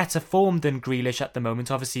Lingard's in better form than Grealish at the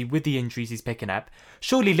moment, obviously with the injuries he's picking up,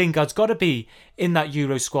 surely Lingard's got to be in that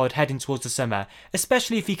Euro squad heading towards the summer,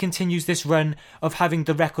 especially if he continues this run of having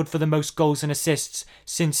the record for the most goals and assists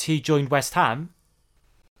since he joined West Ham.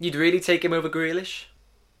 You'd really take him over Grealish?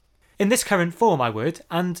 In this current form, I would.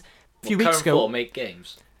 And a few weeks ago... Current form, 8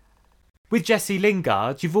 games? with Jesse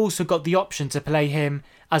Lingard, you've also got the option to play him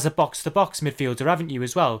as a box-to-box midfielder, haven't you,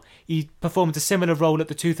 as well? He performed a similar role at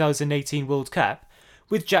the 2018 World Cup.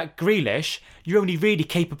 With Jack Grealish, you're only really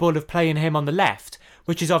capable of playing him on the left,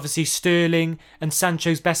 which is obviously Sterling and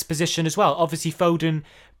Sancho's best position as well. Obviously, Foden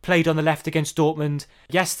played on the left against Dortmund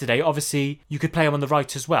yesterday. Obviously, you could play him on the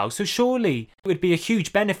right as well. So surely it would be a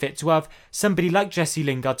huge benefit to have somebody like Jesse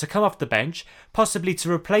Lingard to come off the bench, possibly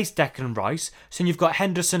to replace Declan Rice. So you've got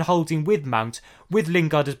Henderson holding with Mount, with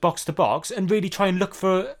Lingard as box-to-box, and really try and look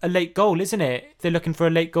for a late goal, isn't it? They're looking for a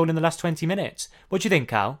late goal in the last 20 minutes. What do you think,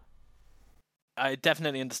 Cal? I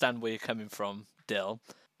definitely understand where you're coming from, Dill.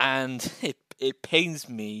 And it pains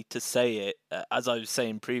me to say it, as I was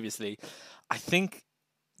saying previously. I think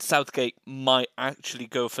Southgate might actually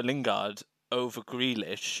go for Lingard over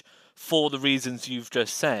Grealish for the reasons you've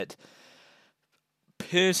just said.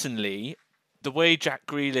 Personally, the way Jack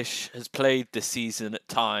Grealish has played this season at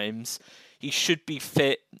times, he should be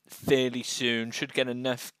fit fairly soon, should get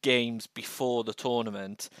enough games before the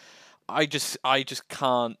tournament. I just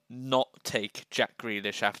can't not take Jack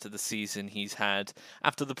Grealish after the season he's had,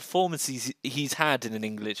 after the performances he's had in an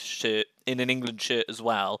England shirt as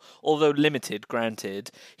well. Although limited,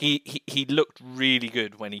 granted, he looked really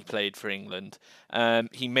good when he played for England.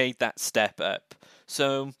 He made that step up.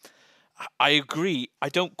 So I agree. I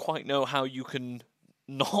don't quite know how you can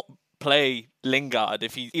not play Lingard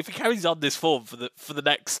if he carries on this form for the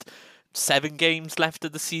next 7 games left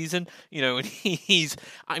of the season, and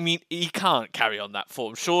he can't carry on that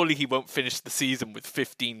form. Surely he won't finish the season with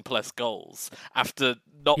 15 plus goals after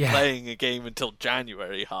not playing a game until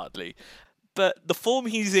January, hardly. But the form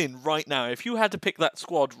he's in right now, if you had to pick that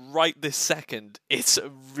squad right this second, it's a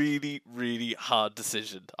really, really hard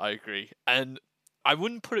decision, I agree. And I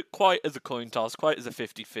wouldn't put it quite as a coin toss, quite as a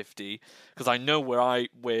 50-50, because I know what I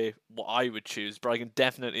would choose, but I can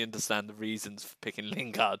definitely understand the reasons for picking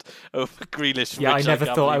Lingard over Grealish. Yeah, I never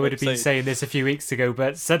thought I would have been saying this a few weeks ago,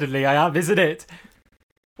 but suddenly I am, isn't it?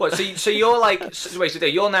 Well, so you're like, so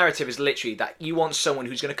your narrative is literally that you want someone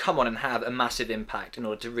who's going to come on and have a massive impact in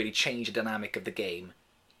order to really change the dynamic of the game.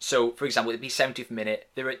 So, for example, it'd be 70th minute.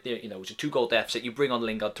 It's a 2-goal deficit. You bring on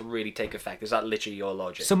Lingard to really take effect. Is that literally your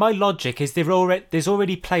logic? So my logic is there's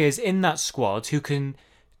already players in that squad who can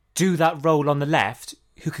do that role on the left,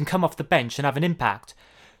 who can come off the bench and have an impact.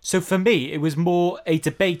 So for me, it was more a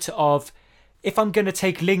debate of if I'm going to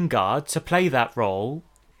take Lingard to play that role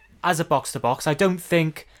as a box-to-box, I don't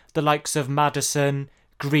think the likes of Maddison,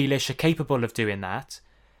 Grealish are capable of doing that.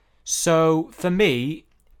 So for me,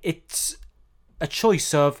 it's a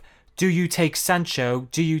choice of, do you take Sancho,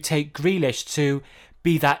 do you take Grealish to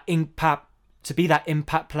be that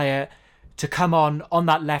impact player to come on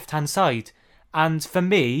that left-hand side? And for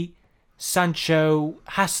me, Sancho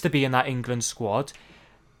has to be in that England squad.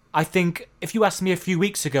 I think if you asked me a few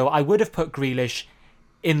weeks ago, I would have put Grealish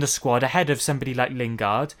in the squad ahead of somebody like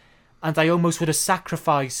Lingard, and I almost would have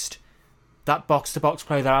sacrificed that box-to-box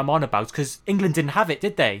player that I'm on about, because England didn't have it,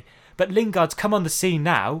 did they? But Lingard's come on the scene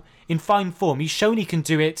now, in fine form. He's shown he can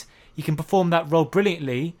do it. He can perform that role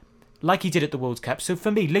brilliantly, like he did at the World Cup. So for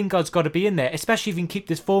me, Lingard's got to be in there, especially if he can keep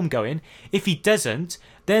this form going. If he doesn't,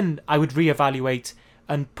 then I would reevaluate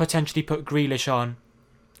and potentially put Grealish on.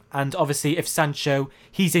 And obviously, if Sancho,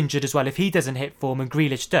 he's injured as well. If he doesn't hit form and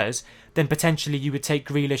Grealish does, then potentially you would take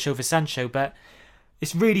Grealish over Sancho. But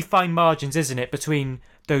it's really fine margins, isn't it, between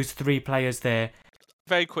those 3 players there.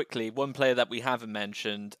 Very quickly, one player that we haven't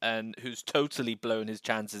mentioned and who's totally blown his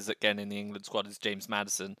chances again in the England squad is James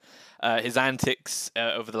Maddison. His antics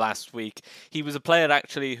over the last week. He was a player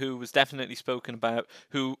actually who was definitely spoken about,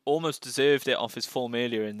 who almost deserved it off his form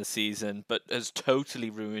earlier in the season, but has totally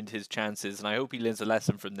ruined his chances. And I hope he learns a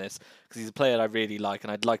lesson from this, because he's a player I really like,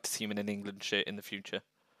 and I'd like to see him in an England shirt in the future.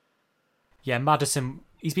 Yeah, Maddison,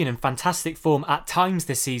 he's been in fantastic form at times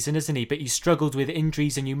this season, isn't he? But he struggled with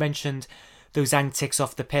injuries, and you mentioned those antics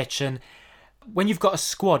off the pitch. And when you've got a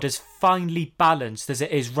squad as finely balanced as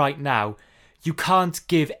it is right now, you can't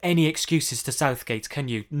give any excuses to Southgate, can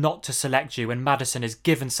you, not to select you? And Maddison has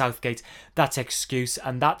given Southgate that excuse,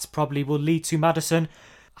 and that probably will lead to Maddison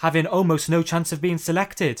having almost no chance of being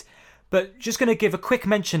selected. But just going to give a quick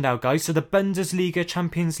mention now, guys, to the Bundesliga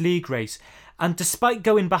Champions League race. And despite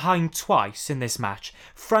going behind twice in this match,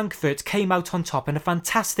 Frankfurt came out on top in a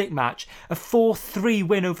fantastic match, a 4-3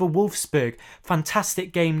 win over Wolfsburg.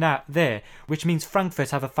 Fantastic game now there, which means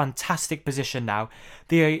Frankfurt have a fantastic position now.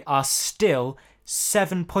 They are still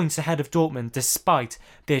 7 points ahead of Dortmund despite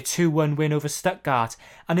their 2-1 win over Stuttgart.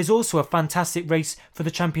 And there's also a fantastic race for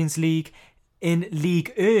the Champions League in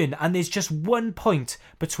Ligue 1, and there's just 1 point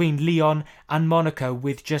between Lyon and Monaco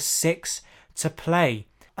with just 6 to play.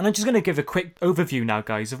 And I'm just going to give a quick overview now,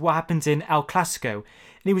 guys, of what happened in El Clasico. And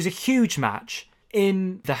it was a huge match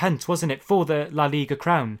in the hunt, wasn't it, for the La Liga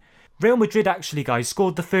crown. Real Madrid actually, guys,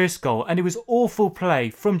 scored the first goal, and it was awful play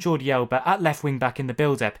from Jordi Alba at left wing back in the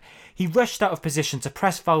build-up. He rushed out of position to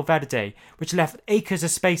press Valverde, which left acres of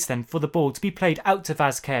space then for the ball to be played out to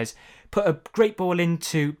Vázquez, put a great ball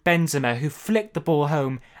into Benzema, who flicked the ball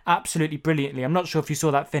home absolutely brilliantly. I'm not sure if you saw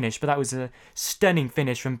that finish, but that was a stunning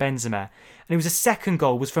finish from Benzema. And it was a second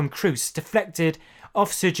goal, was from Cruz, deflected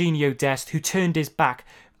off Serginho Dest, who turned his back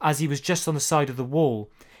as he was just on the side of the wall.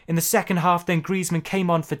 In the second half, then Griezmann came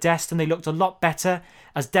on for Dest and they looked a lot better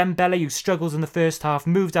as Dembele, who struggled in the first half,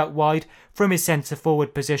 moved out wide from his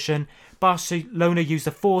centre-forward position. Barcelona used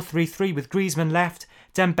a 4-3-3 with Griezmann left,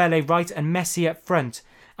 Dembele right and Messi up front,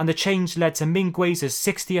 and the change led to Mingueza's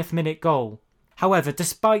 60th minute goal. However,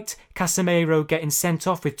 despite Casemiro getting sent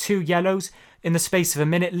off with 2 yellows in the space of a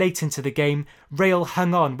minute late into the game, Real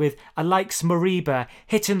hung on with Alex Moriba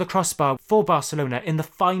hitting the crossbar for Barcelona in the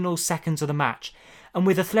final seconds of the match. And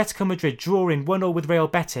with Atletico Madrid drawing 1-1 with Real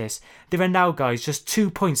Betis, there are now, guys, just 2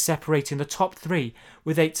 points separating the top 3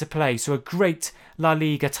 with 8 to play. So a great La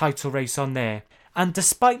Liga title race on there. And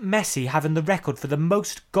despite Messi having the record for the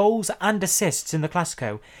most goals and assists in the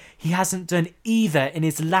Clasico, he hasn't done either in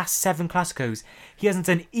his last 7 Clasicos. He hasn't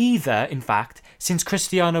done either, in fact, since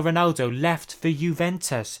Cristiano Ronaldo left for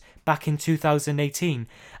Juventus back in 2018.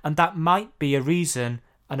 And that might be a reason,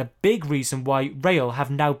 and a big reason, why Real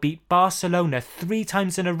have now beat Barcelona 3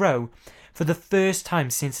 times in a row for the first time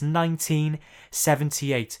since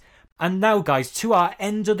 1978. And now, guys, to our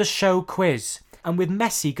end of the show quiz. And with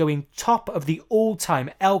Messi going top of the all-time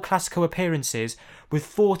El Clasico appearances with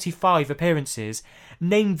 45 appearances,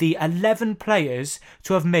 name the 11 players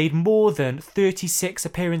to have made more than 36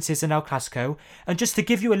 appearances in El Clasico. And just to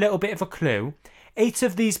give you a little bit of a clue, 8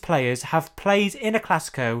 of these players have played in a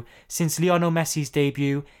Clasico since Lionel Messi's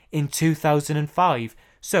debut in 2005.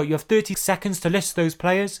 So you have 30 seconds to list those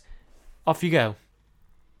players. Off you go.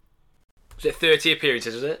 Was it 30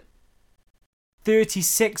 appearances, was it?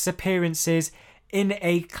 36 appearances in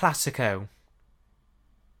a Clasico.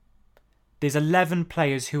 There's 11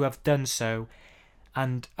 players who have done so.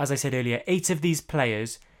 And as I said earlier, 8 of these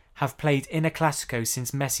players have played in a Clasico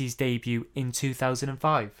since Messi's debut in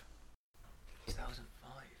 2005.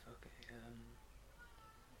 2005, okay.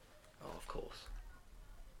 Oh, of course.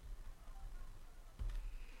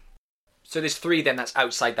 So there's 3 then that's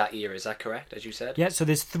outside that era, is that correct, as you said? Yeah, so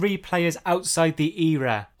there's 3 players outside the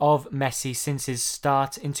era of Messi since his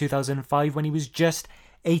start in 2005 when he was just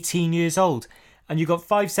 18 years old. And you've got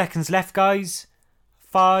 5 seconds left, guys.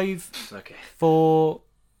 5, Okay. 4,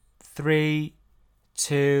 3,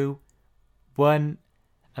 2, 1.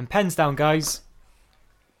 And pens down, guys.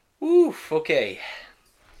 Oof, okay.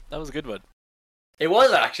 That was a good one. It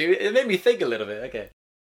was actually. It made me think a little bit, okay.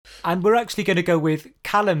 And we're actually going to go with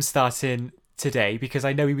Callum starting today because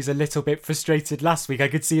I know he was a little bit frustrated last week. I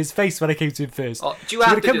could see his face when I came to him first. Oh, do you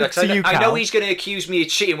have to do that? 'Cause I know Cal. he's going to accuse me of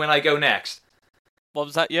cheating when I go next. What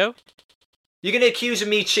was that, yo? You're going to accuse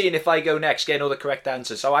me cheating if I go next, getting all the correct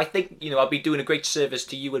answers. So I think, I'll be doing a great service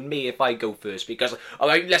to you and me if I go first. Because,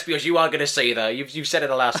 let's be honest, you are going to say that. You've said it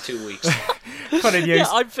the last 2 weeks. Come on, Yeah,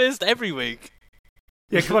 I'm first every week.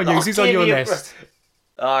 Yeah, come on, Yos. Who's on your list?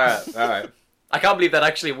 All right. I can't believe that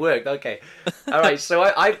actually worked. Okay. All right, so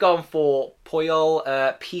I've gone for Puyol,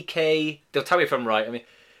 PK. They'll tell me if I'm right. I mean,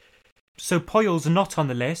 So Puyol's not on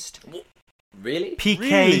the list. really? PK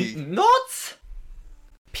Really? Not?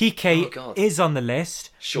 PK Oh, God. is on the list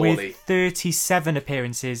Surely. with 37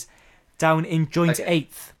 appearances, down in joint Okay.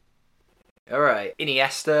 8th. All right.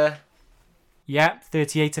 Iniesta, Yeah,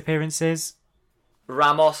 38 appearances.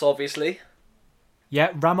 Ramos, obviously.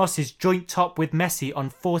 Yeah, Ramos is joint top with Messi on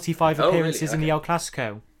 45 Oh, really? appearances in the Okay. El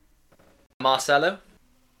Clasico. Marcelo.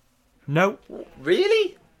 No,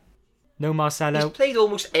 Really? no Marcelo. He's played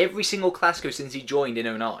almost every single Clasico since he joined in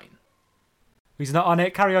 09. He's not on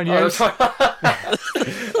it. Carry on, Oh, Yos. sorry.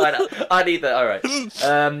 I need that. All right.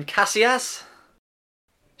 Casillas?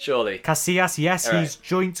 Surely. Casillas, yes, All right. he's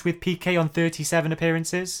joint with PK on 37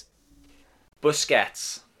 appearances.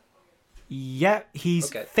 Busquets. Yeah, he's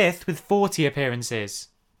Okay. 5th with 40 appearances.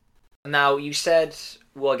 Now, you said,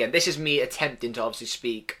 well, again, this is me attempting to obviously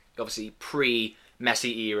speak,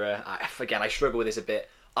 pre-Messi era. I struggle with this a bit.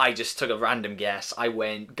 I just took a random guess. I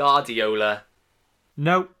went Guardiola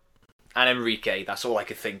No. and Enrique. That's all I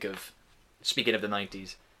could think of, speaking of the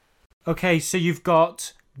 90s. Okay, so you've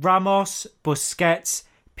got Ramos, Busquets,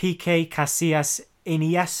 PK, Casillas,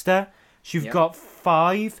 Iniesta. So you've Yep. got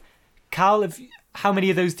 5. Cal, how many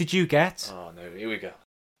of those did you get? Oh, no, here we go.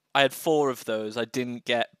 I had 4 of those. I didn't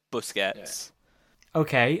get Busquets.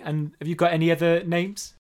 Okay, and have you got any other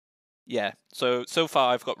names? Yeah. So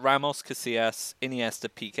far I've got Ramos, Casillas, Iniesta,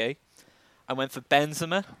 Piqué. I went for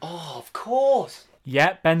Benzema. Oh, of course.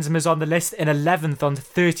 Yeah, Benzema's on the list in 11th on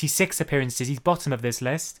 36 appearances. He's bottom of this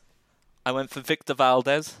list. I went for Victor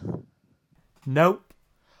Valdez. Nope.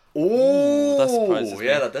 Ooh, that surprises me.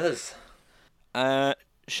 Yeah, that does.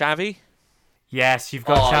 Xavi. Yes, you've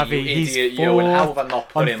got Xavi. You He's idiot, Ewan. How have I not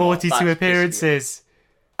put on him 42 That's appearances.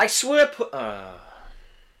 I swear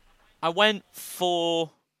I went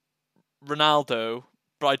for Ronaldo,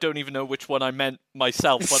 but I don't even know which one I meant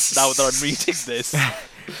myself now that I'm reading this.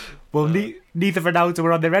 Well, neither Ronaldo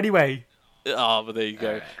were on there anyway. Oh, but there you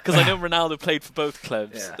go. Because I know Ronaldo played for both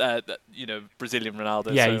clubs. Yeah. Brazilian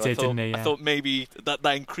Ronaldo. Yeah, so he did, didn't he? Yeah. I thought maybe that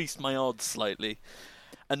increased my odds slightly.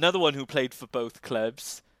 Another one who played for both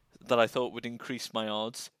clubs that I thought would increase my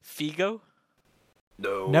odds. Figo.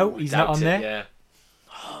 No, he's not on there. Yeah.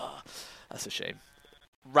 That's a shame.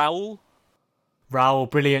 Raul.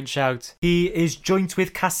 Brilliant shout. He is joint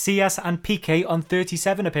with Casillas and Piqué on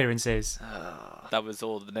 37 appearances. That was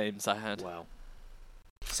all the names I had. Wow.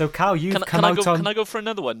 So, Cal, you've Can I go for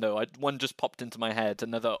another one? No, one just popped into my head.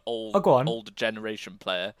 Another older generation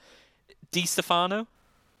player. Di Stefano.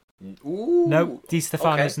 Ooh. No, Di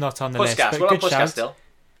Stefano's not on the list. Puskas. But What good about Puskas shout. still?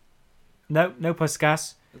 No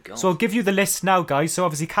Puskas. Oh, So I'll give you the list now, guys. So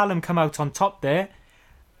obviously Callum come out on top there.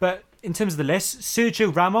 But in terms of the list,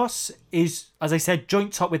 Sergio Ramos is, as I said,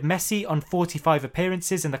 joint top with Messi on 45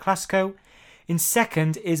 appearances in the Clásico. In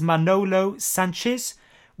second is Manolo Sanchez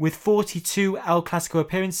with 42 El Clásico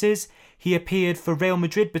appearances. He appeared for Real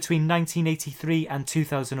Madrid between 1983 and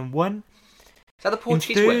 2001. Is that the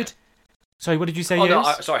Portuguese in third, winger? Sorry, what did you say? Oh, no,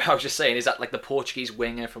 Yos? sorry, I was just saying, is that like the Portuguese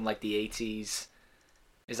winger from like the 80s?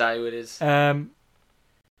 Is that who it is?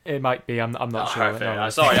 It might be. I'm not sure. Fair. No.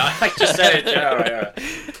 Sorry, I just said it. Yeah,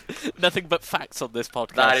 right. Nothing but facts on this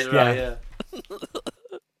podcast. That is right, yeah.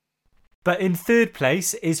 But in third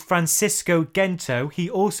place is Francisco Gento. He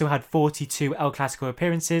also had 42 El Clásico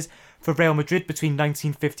appearances for Real Madrid between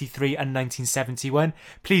 1953 and 1971.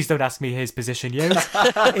 Please don't ask me his position, Yos.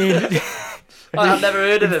 I've never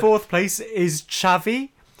heard of him. In fourth place is Xavi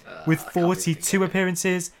with 42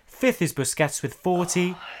 appearances. Fifth is Busquets with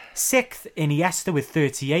 40. Sixth, Iniesta with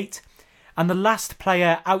 38. And the last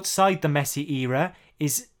player outside the Messi era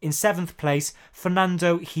is in seventh place,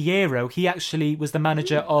 Fernando Hierro. He actually was the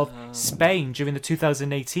manager of Spain during the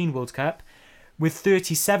 2018 World Cup with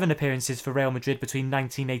 37 appearances for Real Madrid between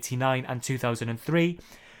 1989 and 2003.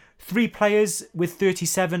 Three players with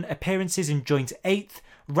 37 appearances in joint eighth,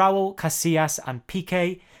 Raul, Casillas and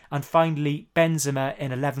Piqué. And finally, Benzema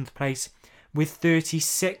in 11th place with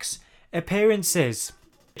 36 appearances.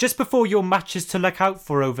 Just before your matches to look out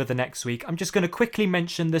for over the next week, I'm just going to quickly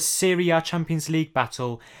mention the Serie A Champions League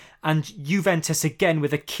battle and Juventus again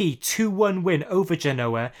with a key 2-1 win over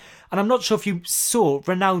Genoa. And I'm not sure if you saw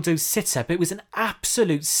Ronaldo's sit-up. It was an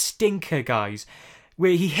absolute stinker, guys,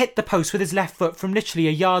 where he hit the post with his left foot from literally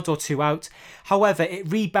a yard or two out. However, it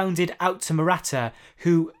rebounded out to Morata,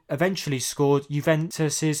 who eventually scored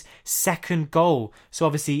Juventus's second goal. So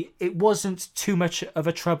obviously, it wasn't too much of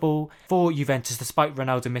a trouble for Juventus, despite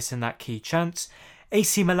Ronaldo missing that key chance.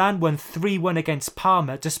 AC Milan won 3-1 against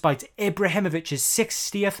Parma, despite Ibrahimovic's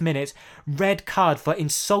 60th minute red card for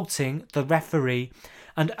insulting the referee.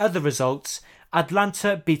 And other results: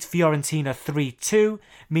 Atlanta beat Fiorentina 3-2,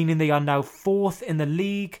 meaning they are now fourth in the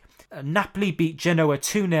league. Napoli beat Genoa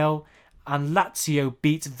 2-0, and Lazio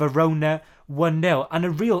beat Verona 1-0. And a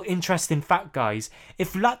real interesting fact, guys,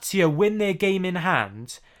 if Lazio win their game in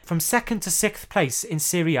hand, from second to sixth place in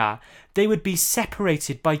Serie A, they would be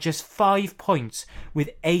separated by just 5 points with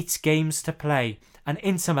 8 games to play. And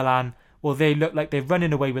Inter Milan, well, they look like they're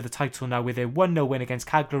running away with the title now with their 1-0 win against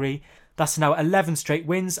Cagliari. That's now 11 straight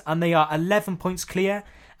wins, and they are 11 points clear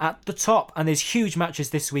at the top. And there's huge matches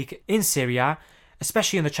this week in Serie A,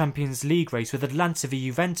 especially in the Champions League race with Atlanta v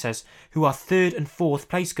Juventus, who are third and fourth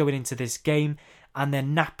place going into this game, and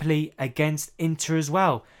then Napoli against Inter as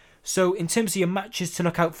well. So in terms of your matches to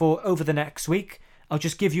look out for over the next week, I'll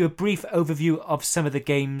just give you a brief overview of some of the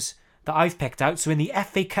games that I've picked out. So in the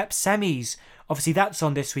FA Cup semis, obviously that's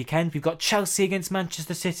on this weekend. We've got Chelsea against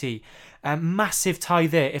Manchester City. A massive tie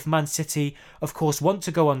there if Man City, of course, want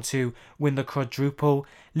to go on to win the quadruple.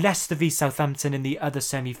 Leicester v Southampton in the other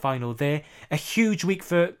semi-final there. A huge week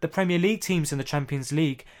for the Premier League teams in the Champions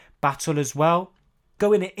League battle as well.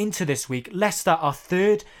 Going into this week, Leicester are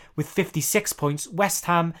third with 56 points. West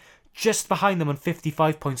Ham just behind them on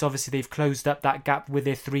 55 points. Obviously, they've closed up that gap with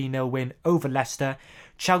their 3-0 win over Leicester.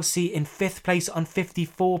 Chelsea in 5th place on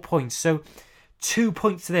 54 points. So 2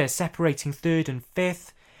 points there separating 3rd and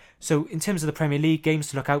 5th. So in terms of the Premier League games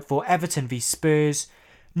to look out for, Everton v Spurs,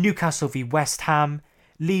 Newcastle v West Ham,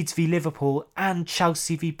 Leeds v Liverpool and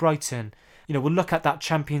Chelsea v Brighton. We'll look at that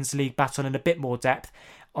Champions League battle in a bit more depth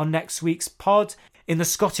on next week's pod. In the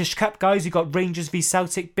Scottish Cup, guys, you've got Rangers v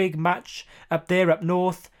Celtic, big match up there up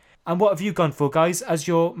north. And what have you gone for, guys, as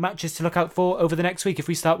your matches to look out for over the next week, if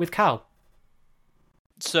we start with Cal?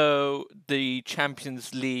 So the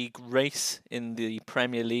Champions League race in the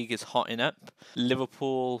Premier League is hotting up.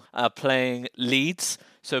 Liverpool are playing Leeds,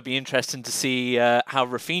 so it'll be interesting to see how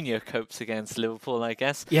Rafinha copes against Liverpool, I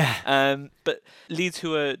guess. Yeah. But Leeds,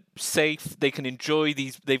 who are safe, they can enjoy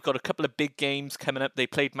these. They've got a couple of big games coming up. They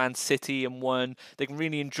played Man City and won. They can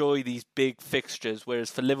really enjoy these big fixtures.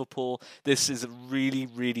 Whereas for Liverpool, this is a really,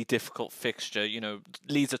 really difficult fixture.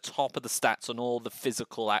 Leeds are top of the stats on all the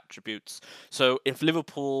physical attributes. So if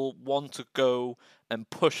Liverpool want to go and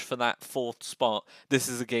push for that fourth spot, this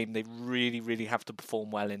is a game they really, really have to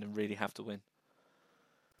perform well in and really have to win.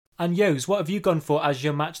 And Yos, what have you gone for as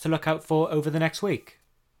your match to look out for over the next week?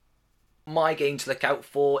 My game to look out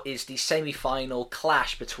for is the semi-final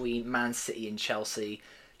clash between Man City and Chelsea.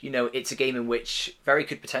 It's a game in which very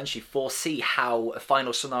could potentially foresee how a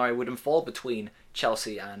final scenario would unfold between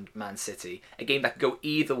Chelsea and Man City. A game that could go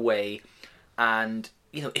either way, and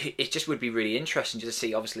it just would be really interesting just to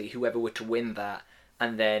see, obviously, whoever were to win that,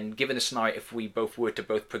 and then given the scenario, if we both were to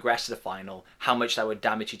progress to the final, how much that would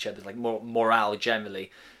damage each other's morale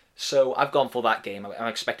generally. So I've gone for that game. I'm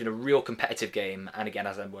expecting a real competitive game, and again,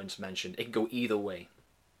 as I once mentioned, it can go either way.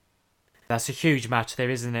 That's a huge match there,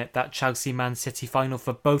 isn't it? That Chelsea-Man City final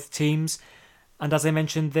for both teams. And as I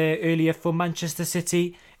mentioned there earlier, for Manchester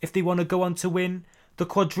City, if they want to go on to win the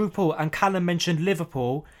quadruple, and Callum mentioned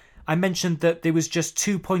Liverpool, I mentioned that there was just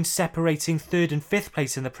 2 points separating third and fifth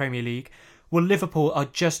place in the Premier League. Well, Liverpool are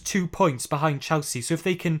just 2 points behind Chelsea, so if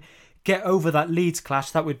they can get over that Leeds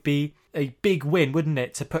clash, that would be a big win, wouldn't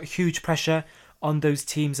it, to put huge pressure on those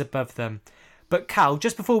teams above them. But Cal,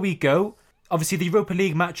 just before we go, obviously the Europa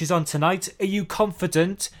League match is on tonight. Are you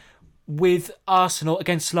confident with Arsenal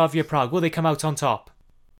against Slavia Prague? Will they come out on top?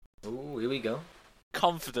 Oh, here we go.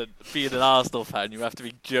 Confident being an Arsenal fan, you have to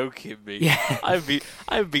be joking me. Yeah.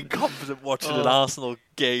 I've been confident watching an Arsenal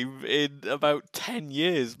game in about 10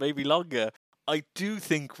 years, maybe longer. I do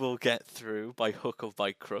think we'll get through by hook or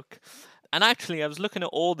by crook. And actually, I was looking at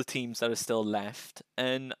all the teams that are still left,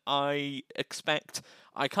 and I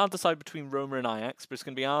can't decide between Roma and Ajax, but it's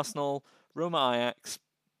going to be Arsenal, Roma, Ajax,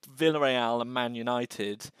 Villarreal and Man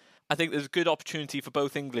United. I think there's a good opportunity for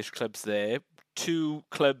both English clubs there. Two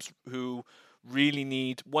clubs who really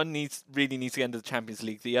needs to get into the Champions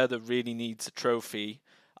League. The other really needs a trophy,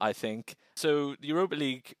 I think. So the Europa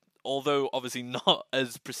League, although obviously not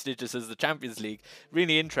as prestigious as the Champions League,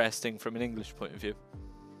 really interesting from an English point of view.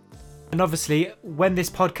 And obviously, when this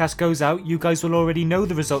podcast goes out, you guys will already know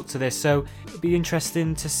the results of this, so it'll be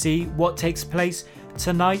interesting to see what takes place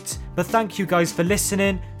tonight. But thank you guys for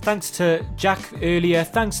listening. Thanks to Jack earlier,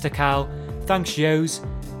 thanks to Cal, thanks Yos,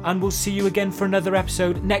 and we'll see you again for another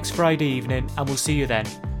episode next Friday evening, and we'll see you then.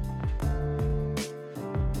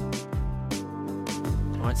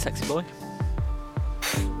 Alright, sexy boy.